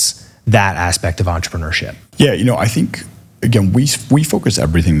business, that aspect of entrepreneurship? Yeah, I think, again, we focus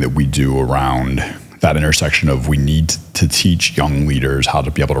everything that we do around that intersection of we need to teach young leaders how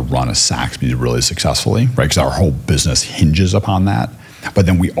to be able to run a Saxby's really successfully, right? Because our whole business hinges upon that. But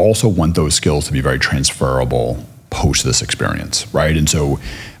then we also want those skills to be very transferable post this experience, right? And so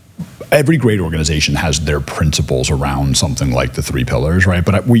every great organization has their principles around something like the 3 pillars, right?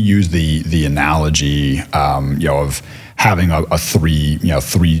 But we use the analogy, of having a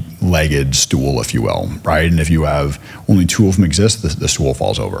 3-legged stool, if you will, right? And if you have only 2 of them exist, the stool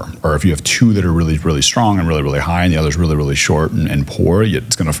falls over. Or if you have 2 that are really, really strong and really, really high, and the other's really, really short and poor,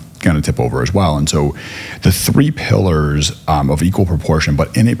 it's going to tip over as well. And so the 3 pillars of equal proportion,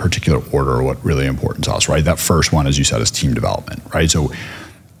 but in a particular order, are what really important to us, right? That first one, as you said, is team development, right? So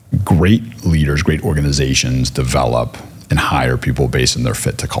great leaders, great organizations develop and hire people based on their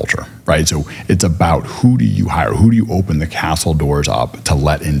fit to culture, right? So it's about who do you hire? Who do you open the castle doors up to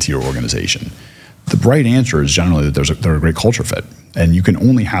let into your organization? The right answer is generally that they're a great culture fit. And you can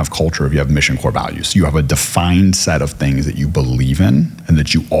only have culture if you have mission core values. You have a defined set of things that you believe in and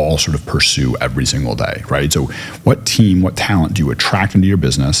that you all sort of pursue every single day, right? So what team, what talent do you attract into your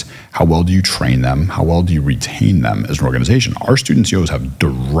business? How well do you train them? How well do you retain them as an organization? Our student CEOs have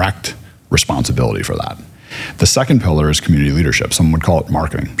direct responsibility for that. The second pillar is community leadership. Some would call it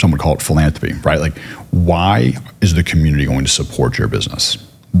marketing. Some would call it philanthropy, right? Like, why is the community going to support your business?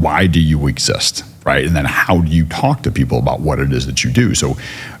 Why do you exist, right? And then how do you talk to people about what it is that you do? So,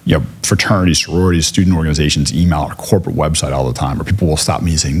 fraternities, sororities, student organizations email our corporate website all the time, or people will stop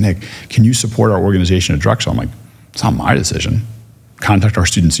me and say, Nick, can you support our organization at Drexel? I'm like, it's not my decision. Contact our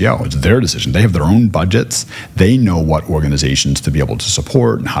student CEO. It's their decision. They have their own budgets. They know what organizations to be able to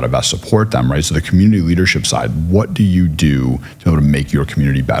support and how to best support them, right? So the community leadership side, what do you do to be able to make your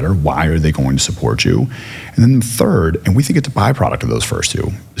community better? Why are they going to support you? And then the third, and we think it's a byproduct of those first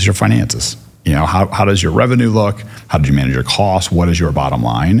 2, is your finances. How does your revenue look? How do you manage your costs? What is your bottom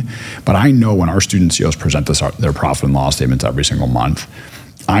line? But I know when our student CEOs present us their profit and loss statements every single month,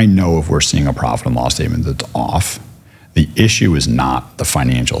 I know if we're seeing a profit and loss statement that's off. The issue is not the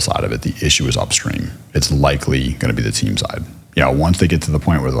financial side of it. The issue is upstream. It's likely going to be the team side. Once they get to the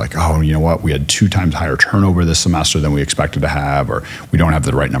point where they're like, oh, you know what, we had 2 times higher turnover this semester than we expected to have, or we don't have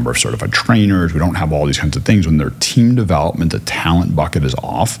the right number of certified trainers, we don't have all these kinds of things. When their team development, the talent bucket is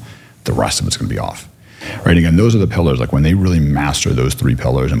off, the rest of it's going to be off. Right? Again, those are the pillars. Like when they really master those 3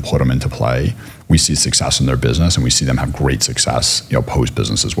 pillars and put them into play, we see success in their business, and we see them have great success, post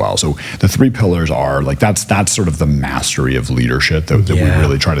business as well. So the 3 pillars are like, that's sort of the mastery of leadership that we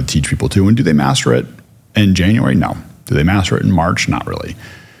really try to teach people to. And do they master it in January? No. Do they master it in March? Not really.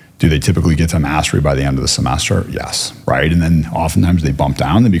 Do they typically get to mastery by the end of the semester? Yes, right? And then oftentimes they bump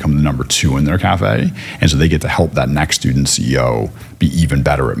down, they become the number 2 in their cafe. And so they get to help that next student CEO be even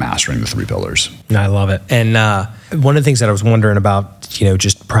better at mastering the 3 pillars. I love it. And one of the things that I was wondering about,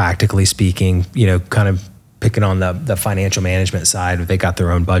 just practically speaking, kind of picking on the financial management side, they got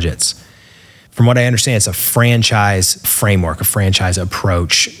their own budgets. From what I understand, it's a franchise framework, a franchise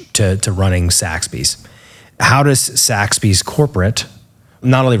approach to running Saxby's. How does Saxby's corporate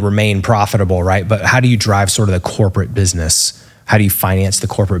not only remain profitable, right? But how do you drive sort of the corporate business? How do you finance the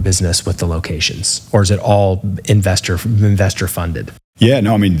corporate business with the locations? Or is it all investor funded? Yeah,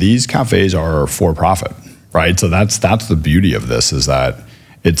 no, I mean, these cafes are for profit, right? So that's the beauty of this, is that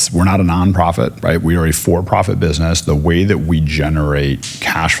we're not a nonprofit, right? We are a for-profit business. The way that we generate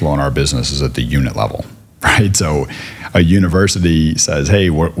cash flow in our business is at the unit level, right? So a university says,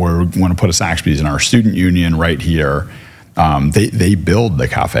 hey, we want to put a Saxby's in our student union right here. They build the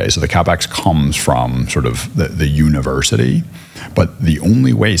cafe. So the CapEx comes from sort of the university, but the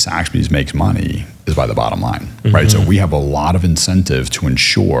only way Saxby's makes money is by the bottom line, right? So we have a lot of incentive to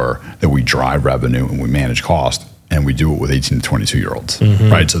ensure that we drive revenue and we manage cost, and we do it with 18 to 22-year-olds,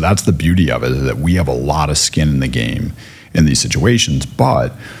 right? So that's the beauty of it, is that we have a lot of skin in the game in these situations,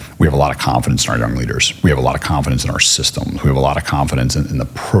 but we have a lot of confidence in our young leaders. We have a lot of confidence in our systems. We have a lot of confidence in the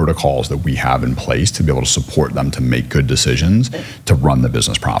protocols that we have in place to be able to support them to make good decisions to run the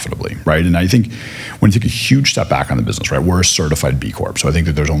business profitably, right? And I think when you take a huge step back on the business, right, we're a certified B Corp. So I think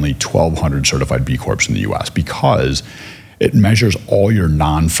that there's only 1,200 certified B Corps in the US, because it measures all your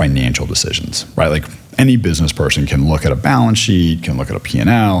non-financial decisions, right? Like any business person can look at a balance sheet, can look at a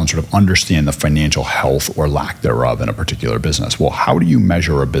P&L, and sort of understand the financial health or lack thereof in a particular business. Well, how do you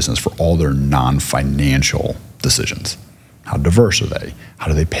measure a business for all their non-financial decisions? How diverse are they? How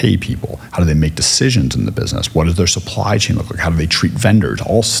do they pay people? How do they make decisions in the business? What does their supply chain look like? How do they treat vendors?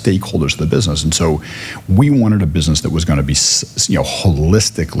 All stakeholders of the business. And so we wanted a business that was going to be,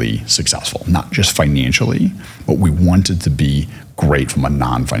 holistically successful, not just financially, but we wanted to be great from a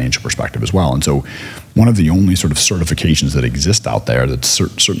non-financial perspective as well. And so one of the only sort of certifications that exist out there that's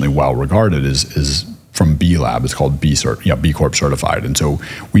certainly well regarded is from B Lab. It's called B Corp certified. And so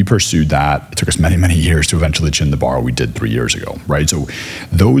we pursued that. It took us many, many years to eventually chin the bar. We did 3 years ago, right? So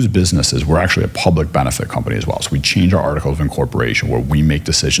those businesses, we're actually a public benefit company as well. So we change our articles of incorporation where we make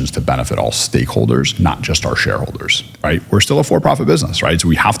decisions to benefit all stakeholders, not just our shareholders, right? We're still a for-profit business, right? So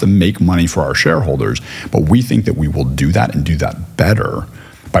we have to make money for our shareholders, but we think that we will do that and do that better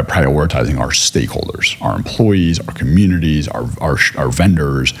by prioritizing our stakeholders, our employees, our communities, our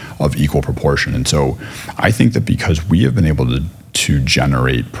vendors of equal proportion. And so I think that because we have been able to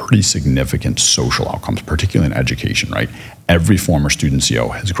generate pretty significant social outcomes, particularly in education, right? Every former student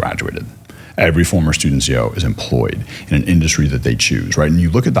CEO has graduated. Every former student CEO is employed in an industry that they choose, right? And you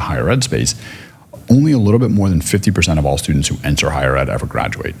look at the higher ed space, only a little bit more than 50% of all students who enter higher ed ever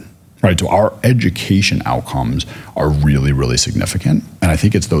graduate. Right, so our education outcomes are really, really significant. And I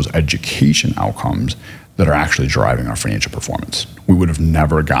think it's those education outcomes that are actually driving our financial performance. We would have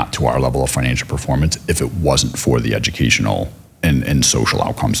never got to our level of financial performance if it wasn't for the educational and social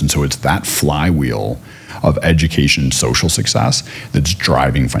outcomes. And so it's that flywheel of education and social success that's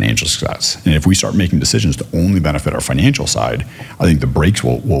driving financial success. And if we start making decisions to only benefit our financial side, I think the brakes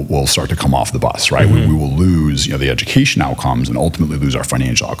will start to come off the bus, right? We will lose the education outcomes and ultimately lose our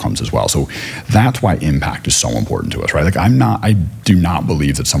financial outcomes as well. So that's why impact is so important to us, right? Like I do not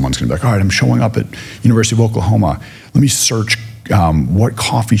believe that someone's gonna be like, all right, I'm showing up at University of Oklahoma. Let me search what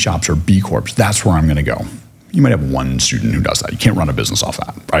coffee shops are B Corps. That's where I'm gonna go. You might have one student who does that. You can't run a business off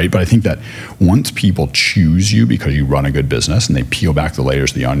that, right? But I think that once people choose you because you run a good business and they peel back the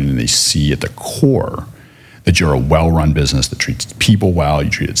layers of the onion and they see at the core that you're a well-run business that treats people well, you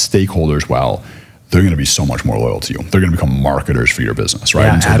treat stakeholders well, they're going to be so much more loyal to you. They're going to become marketers for your business, right?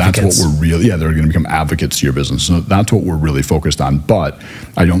 Yeah, and so advocates. That's what we're really, they're going to become advocates to your business. So that's what we're really focused on. But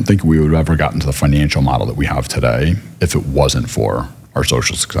I don't think we would have ever gotten to the financial model that we have today if it wasn't for our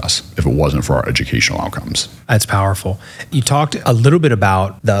social success, if it wasn't for our educational outcomes. That's powerful. You talked a little bit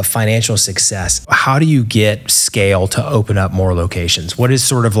about the financial success. How do you get scale to open up more locations? What is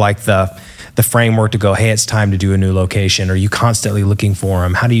sort of like the the framework to go, hey, it's time to do a new location? Are you constantly looking for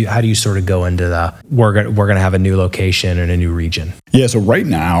them? How do you sort of go into the, we're going to have a new location in a new region? Yeah. So right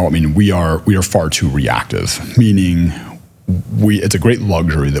now, I mean, we are far too reactive, meaning it's a great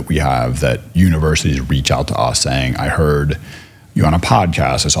luxury that we have that universities reach out to us saying, I heard you on a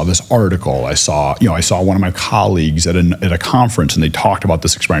podcast, I saw this article, I saw one of my colleagues at a conference and they talked about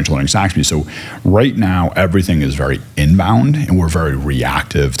this experiential learning Saxby. So right now everything is very inbound and we're very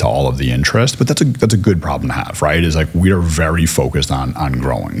reactive to all of the interest, but that's a good problem to have, right? Is like we are very focused on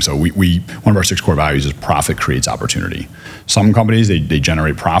growing. So we one of our 6 core values is profit creates opportunity. Some companies they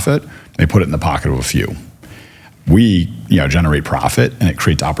generate profit, they put it in the pocket of a few. We generate profit and it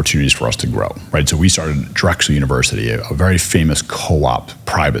creates opportunities for us to grow, right? So we started Drexel University, a very famous co-op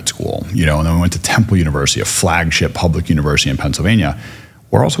private school, and then we went to Temple University, a flagship public university in Pennsylvania.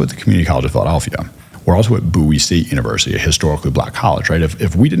 We're also at the Community College of Philadelphia. We're also at Bowie State University, a historically black college, right?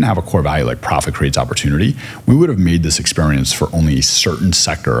 If we didn't have a core value like profit creates opportunity, we would have made this experience for only a certain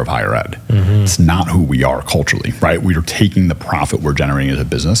sector of higher ed. Mm-hmm. It's not who we are culturally, right? We are taking the profit we're generating as a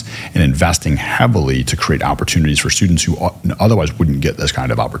business and investing heavily to create opportunities for students who otherwise wouldn't get this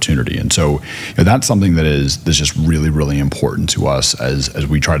kind of opportunity. And so that's something that's just really, really important to us as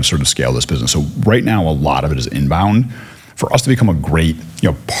we try to sort of scale this business. So right now, a lot of it is inbound. For us to become a great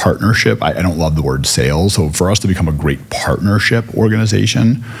partnership, I don't love the word sales. So for us to become a great partnership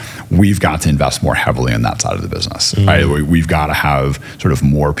organization, we've got to invest more heavily in that side of the business. Mm-hmm. Right? We've got to have sort of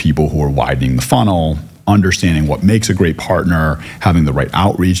more people who are widening the funnel, understanding what makes a great partner, having the right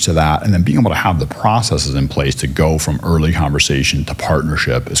outreach to that, and then being able to have the processes in place to go from early conversation to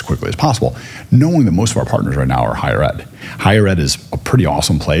partnership as quickly as possible, knowing that most of our partners right now are higher ed. Higher ed is a pretty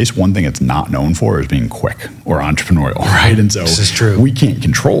awesome place. One thing it's not known for is being quick or entrepreneurial, right? And so this is true. We can't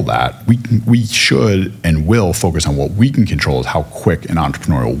control that. We should and will focus on what we can control is how quick and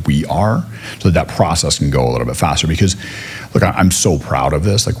entrepreneurial we are so that process can go a little bit faster. Because look, I'm so proud of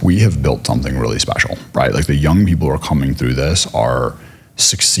this. Like we have built something really special, right? Like the young people who are coming through this are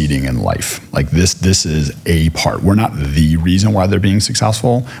succeeding in life. Like this is a part. We're not the reason why they're being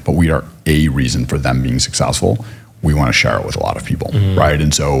successful, but we are a reason for them being successful. We want to share it with a lot of people, right?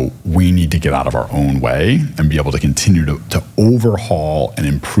 And so we need to get out of our own way and be able to continue to overhaul and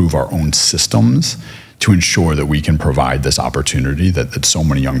improve our own systems to ensure that we can provide this opportunity that so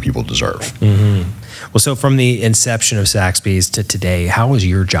many young people deserve. Mm-hmm. Well, so from the inception of Saxby's to today, how has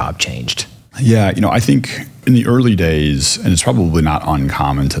your job changed? Yeah, I think in the early days, and it's probably not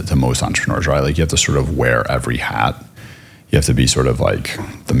uncommon to most entrepreneurs, right? Like you have to sort of wear every hat. You have to be sort of like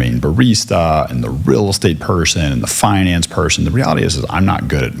the main barista and the real estate person and the finance person. The reality is I'm not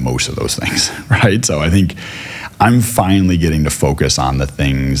good at most of those things, right? So I think I'm finally getting to focus on the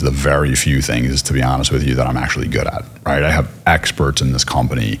very few things, to be honest with you, that I'm actually good at, right? I have experts in this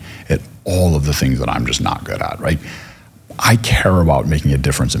company at all of the things that I'm just not good at, right? I care about making a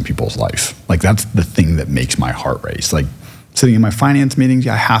difference in people's life. Like that's the thing that makes my heart race. Like sitting in my finance meetings,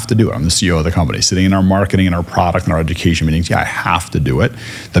 I have to do it. I'm the CEO of the company. Sitting in our marketing and our product and our education meetings, I have to do it.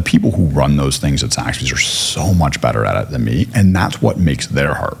 The people who run those things at Saxby's are so much better at it than me, and that's what makes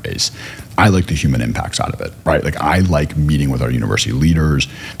their heart race. I like the human impact side of it, right? Like I like meeting with our university leaders,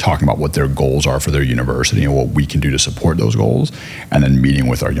 talking about what their goals are for their university and what we can do to support those goals, and then meeting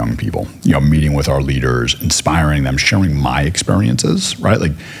with our young people, meeting with our leaders, inspiring them, sharing my experiences, right?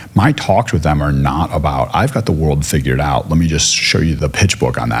 Like my talks with them are not about, I've got the world figured out, let me just show you the pitch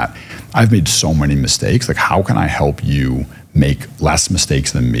book on that. I've made so many mistakes, like how can I help you make less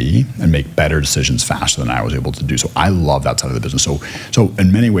mistakes than me and make better decisions faster than I was able to do. So I love that side of the business. So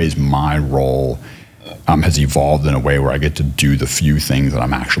in many ways, my role has evolved in a way where I get to do the few things that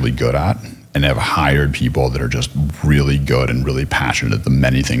I'm actually good at and have hired people that are just really good and really passionate at the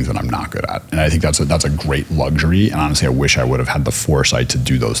many things that I'm not good at. And I think that's a great luxury. And honestly, I wish I would have had the foresight to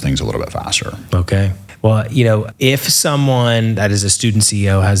do those things a little bit faster. Okay. Well, if someone that is a student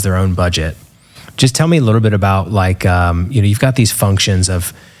CEO has their own budget, just tell me a little bit about you've got these functions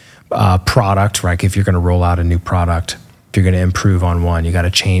of product, right? If you're going to roll out a new product, if you're going to improve on one, you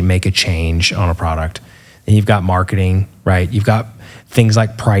got to make a change on a product. Then you've got marketing, right? You've got things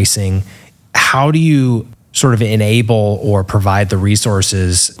like pricing. How do you sort of enable or provide the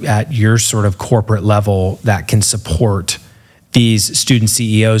resources at your sort of corporate level that can support these student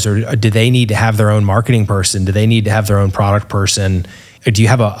CEOs, or do they need to have their own marketing person? Do they need to have their own product person? Do you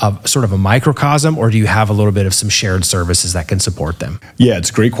have a sort of a microcosm, or do you have a little bit of some shared services that can support them? Yeah, it's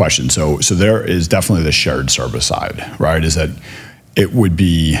a great question. So there is definitely the shared service side, right? Is that it would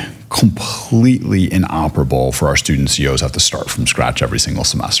be completely inoperable for our student CEOs to have to start from scratch every single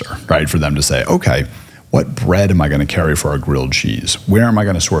semester, right? For them to say, okay, what bread am I going to carry for our grilled cheese? Where am I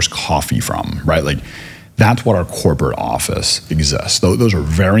going to source coffee from, right? Like, that's what our corporate office exists. Those are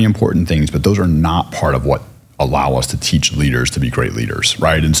very important things, but those are not part of what allow us to teach leaders to be great leaders,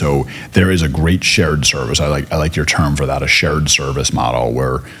 right? And so there is a great shared service. I like your term for that, a shared service model,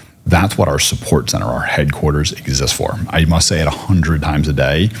 where that's what our support center, our headquarters exists for. I must say it 100 times a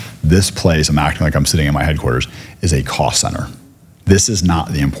day. This place, I'm acting like I'm sitting in my headquarters, is a cost center. This is not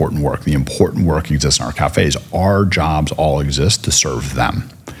the important work. The important work exists in our cafes. Our jobs all exist to serve them,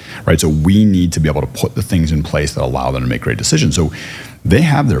 right? So we need to be able to put the things in place that allow them to make great decisions. So they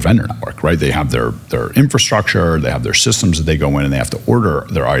have their vendor network, right? They have their infrastructure, they have their systems that they go in and they have to order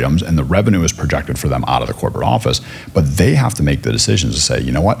their items, and the revenue is projected for them out of the corporate office. But they have to make the decisions to say,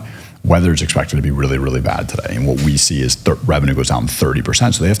 you know what? Weather is expected to be really, really bad today. And what we see is revenue goes down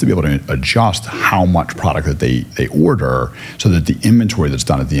 30%. So they have to be able to adjust how much product that they order so that the inventory that's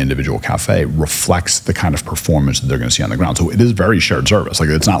done at the individual cafe reflects the kind of performance that they're going to see on the ground. So it is very shared service. Like,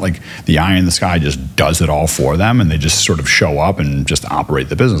 it's not like the eye in the sky just does it all for them and they just sort of show up and just operate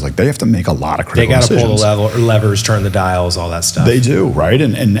the business. Like, they have to make a lot of critical decisions. They got to pull the levers, turn the dials, all that stuff. They do, right?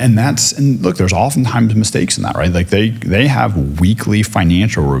 And look, there's oftentimes mistakes in that, right? Like, they have weekly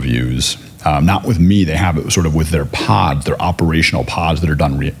financial reviews. Not with me, they have it sort of with their pods, their operational pods that are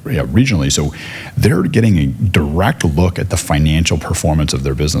done regionally. So they're getting a direct look at the financial performance of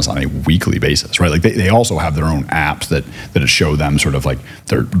their business on a weekly basis, right? Like, they also have their own apps that show them sort of like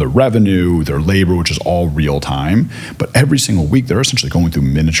their revenue, their labor, which is all real time. But every single week, they're essentially going through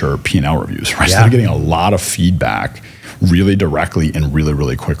miniature P&L reviews, right? Yeah. So they're getting a lot of feedback really directly and really,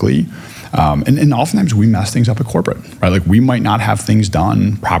 really quickly. And oftentimes we mess things up at corporate, right? Like, we might not have things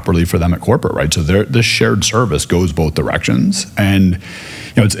done properly for them at corporate, right? So this shared service goes both directions, and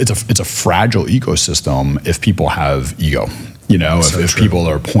it's a fragile ecosystem if people have ego, if people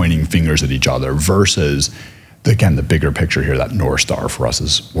are pointing fingers at each other versus. Again, the bigger picture here, that North Star for us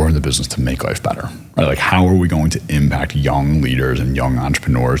is we're in the business to make life better, right? Like, how are we going to impact young leaders and young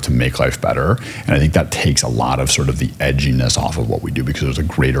entrepreneurs to make life better? And I think that takes a lot of sort of the edginess off of what we do, because there's a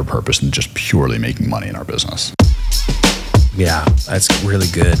greater purpose than just purely making money in our business. Yeah, that's really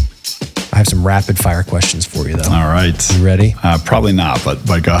good. I have some rapid fire questions for you, though. All right. You ready? Probably not, but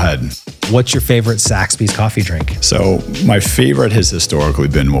go ahead. What's your favorite Saxby's coffee drink? So my favorite has historically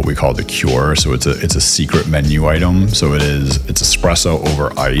been what we call the Cure. So it's a secret menu item. So it's espresso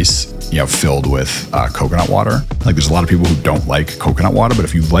over ice, filled with coconut water. Like, there's a lot of people who don't like coconut water, but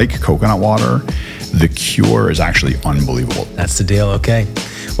if you like coconut water, the Cure is actually unbelievable. That's the deal. Okay.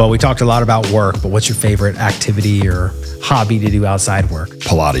 Well, we talked a lot about work, but what's your favorite activity or hobby to do outside work?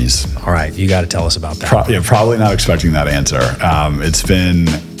 Pilates. All right. You got to tell us about that. Probably not expecting that answer.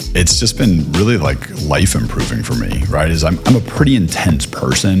 It's just been really like life improving for me, right? I'm a pretty intense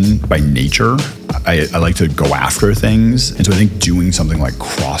person by nature. I like to go after things. And so I think doing something like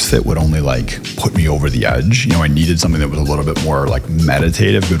CrossFit would only like put me over the edge. I needed something that was a little bit more like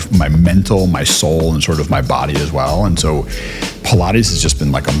meditative, good for my mental, my soul, and sort of my body as well. And so Pilates has just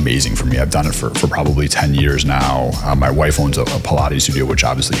been like amazing for me. I've done it for probably 10 years now. My wife owns a Pilates studio, which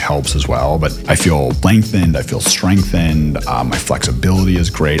obviously helps as well. But I feel lengthened, I feel strengthened. My flexibility is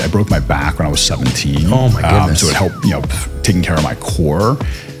great. I broke my back when I was 17. Oh my goodness. So it helped, taking care of my core.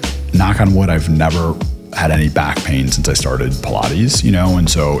 Knock on wood, I've never had any back pain since I started Pilates, and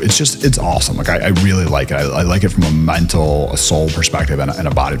so it's awesome. Like, I really like it. I like it from a mental, a soul perspective and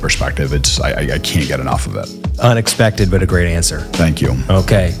a body perspective. I can't get enough of it. Unexpected, but a great answer. Thank you.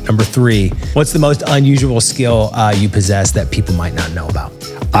 Okay. Number 3, what's the most unusual skill you possess that people might not know about?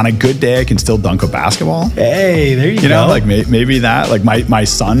 On a good day, I can still dunk a basketball. Hey, there you go. Like maybe that. Like, my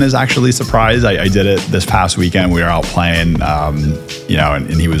son is actually surprised. I did it this past weekend. We were out playing, and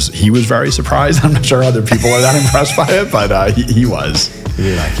he was very surprised. I'm not sure other people are that impressed by it, but he was.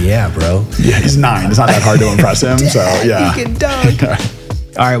 You're like, yeah, bro. Yeah, he's 9. It's not that hard to impress him. So yeah, he can dunk.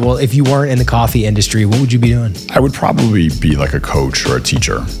 All right. Well, if you weren't in the coffee industry, what would you be doing? I would probably be like a coach or a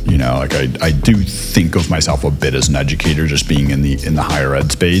teacher. Like, I do think of myself a bit as an educator, just being in the higher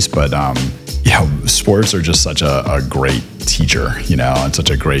ed space. But sports are just such a great teacher, and such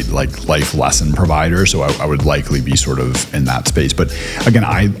a great like life lesson provider. So I would likely be sort of in that space. But again,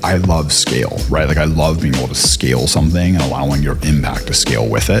 I love scale, right? Like, I love being able to scale something and allowing your impact to scale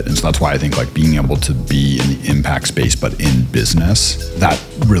with it. And so that's why I think like being able to be in the impact space, but in business, that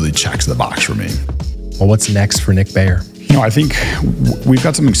really checks the box for me. Well, what's next for Nick Bayer? I think we've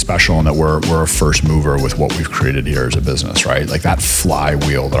got something special in that we're a first mover with what we've created here as a business, right? Like that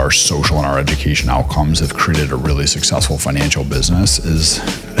flywheel that our social and our education outcomes have created a really successful financial business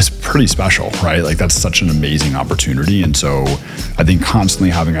is pretty special, right? Like that's such an amazing opportunity. And so I think constantly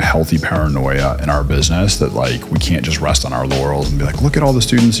having a healthy paranoia in our business that like we can't just rest on our laurels and be like, look at all the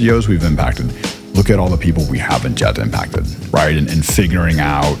student CEOs we've impacted. Look at all the people we haven't yet impacted, right? And figuring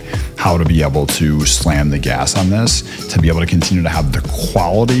out how to be able to slam the gas on this, to be able to continue to have the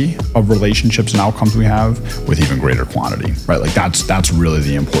quality of relationships and outcomes we have with even greater quantity, right? Like that's really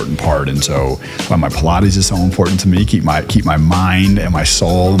the important part. And so why my Pilates is so important to me, keep my mind and my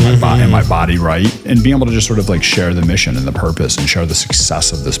soul and my body right, and being able to just sort of like share the mission and the purpose and share the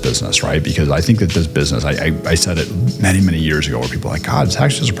success of this business, right? Because I think that this business, I said it many, many years ago where people are like, God, it's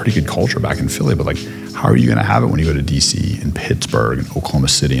actually just a pretty good culture back in Philly, but like, how are you going to have it when you go to DC and Pittsburgh and Oklahoma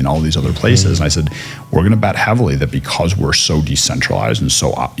City and all these other places? And I said, we're going to bet heavily that because we're so decentralized and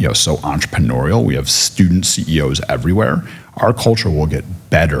so entrepreneurial, we have student CEOs everywhere. Our culture will get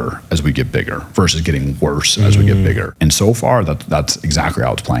better as we get bigger versus getting worse as we get bigger. And so far, that's exactly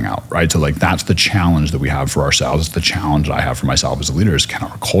how it's playing out, right? So like that's the challenge that we have for ourselves. It's the challenge that I have for myself as a leader is can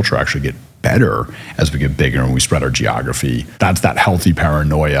our culture actually get better as we get bigger and we spread our geography? That's that healthy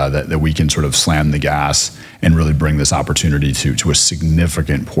paranoia that we can sort of slam the gas and really bring this opportunity to a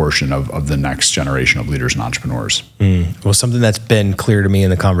significant portion of the next generation of leaders and entrepreneurs. Well, something that's been clear to me in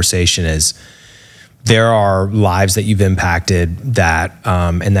the conversation is there are lives that you've impacted that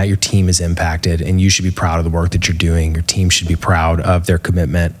and that your team has impacted, and you should be proud of the work that you're doing. Your team should be proud of their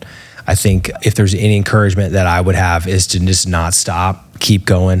commitment. I think if there's any encouragement that I would have is to just not stop, keep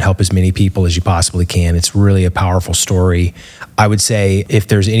going, help as many people as you possibly can. It's really a powerful story. I would say if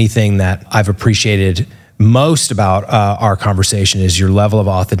there's anything that I've appreciated most about our conversation is your level of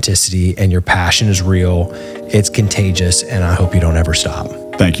authenticity, and your passion is real. It's contagious, and I hope you don't ever stop.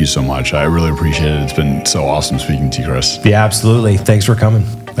 Thank you so much. I really appreciate it. It's been so awesome speaking to you, Chris. Yeah, absolutely. Thanks for coming.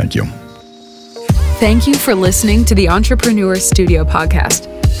 Thank you. Thank you for listening to the Entrepreneur Studio podcast.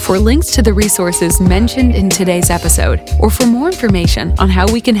 For links to the resources mentioned in today's episode, or for more information on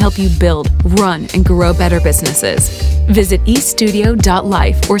how we can help you build, run, and grow better businesses, visit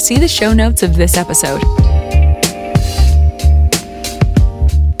estudio.life or see the show notes of this episode.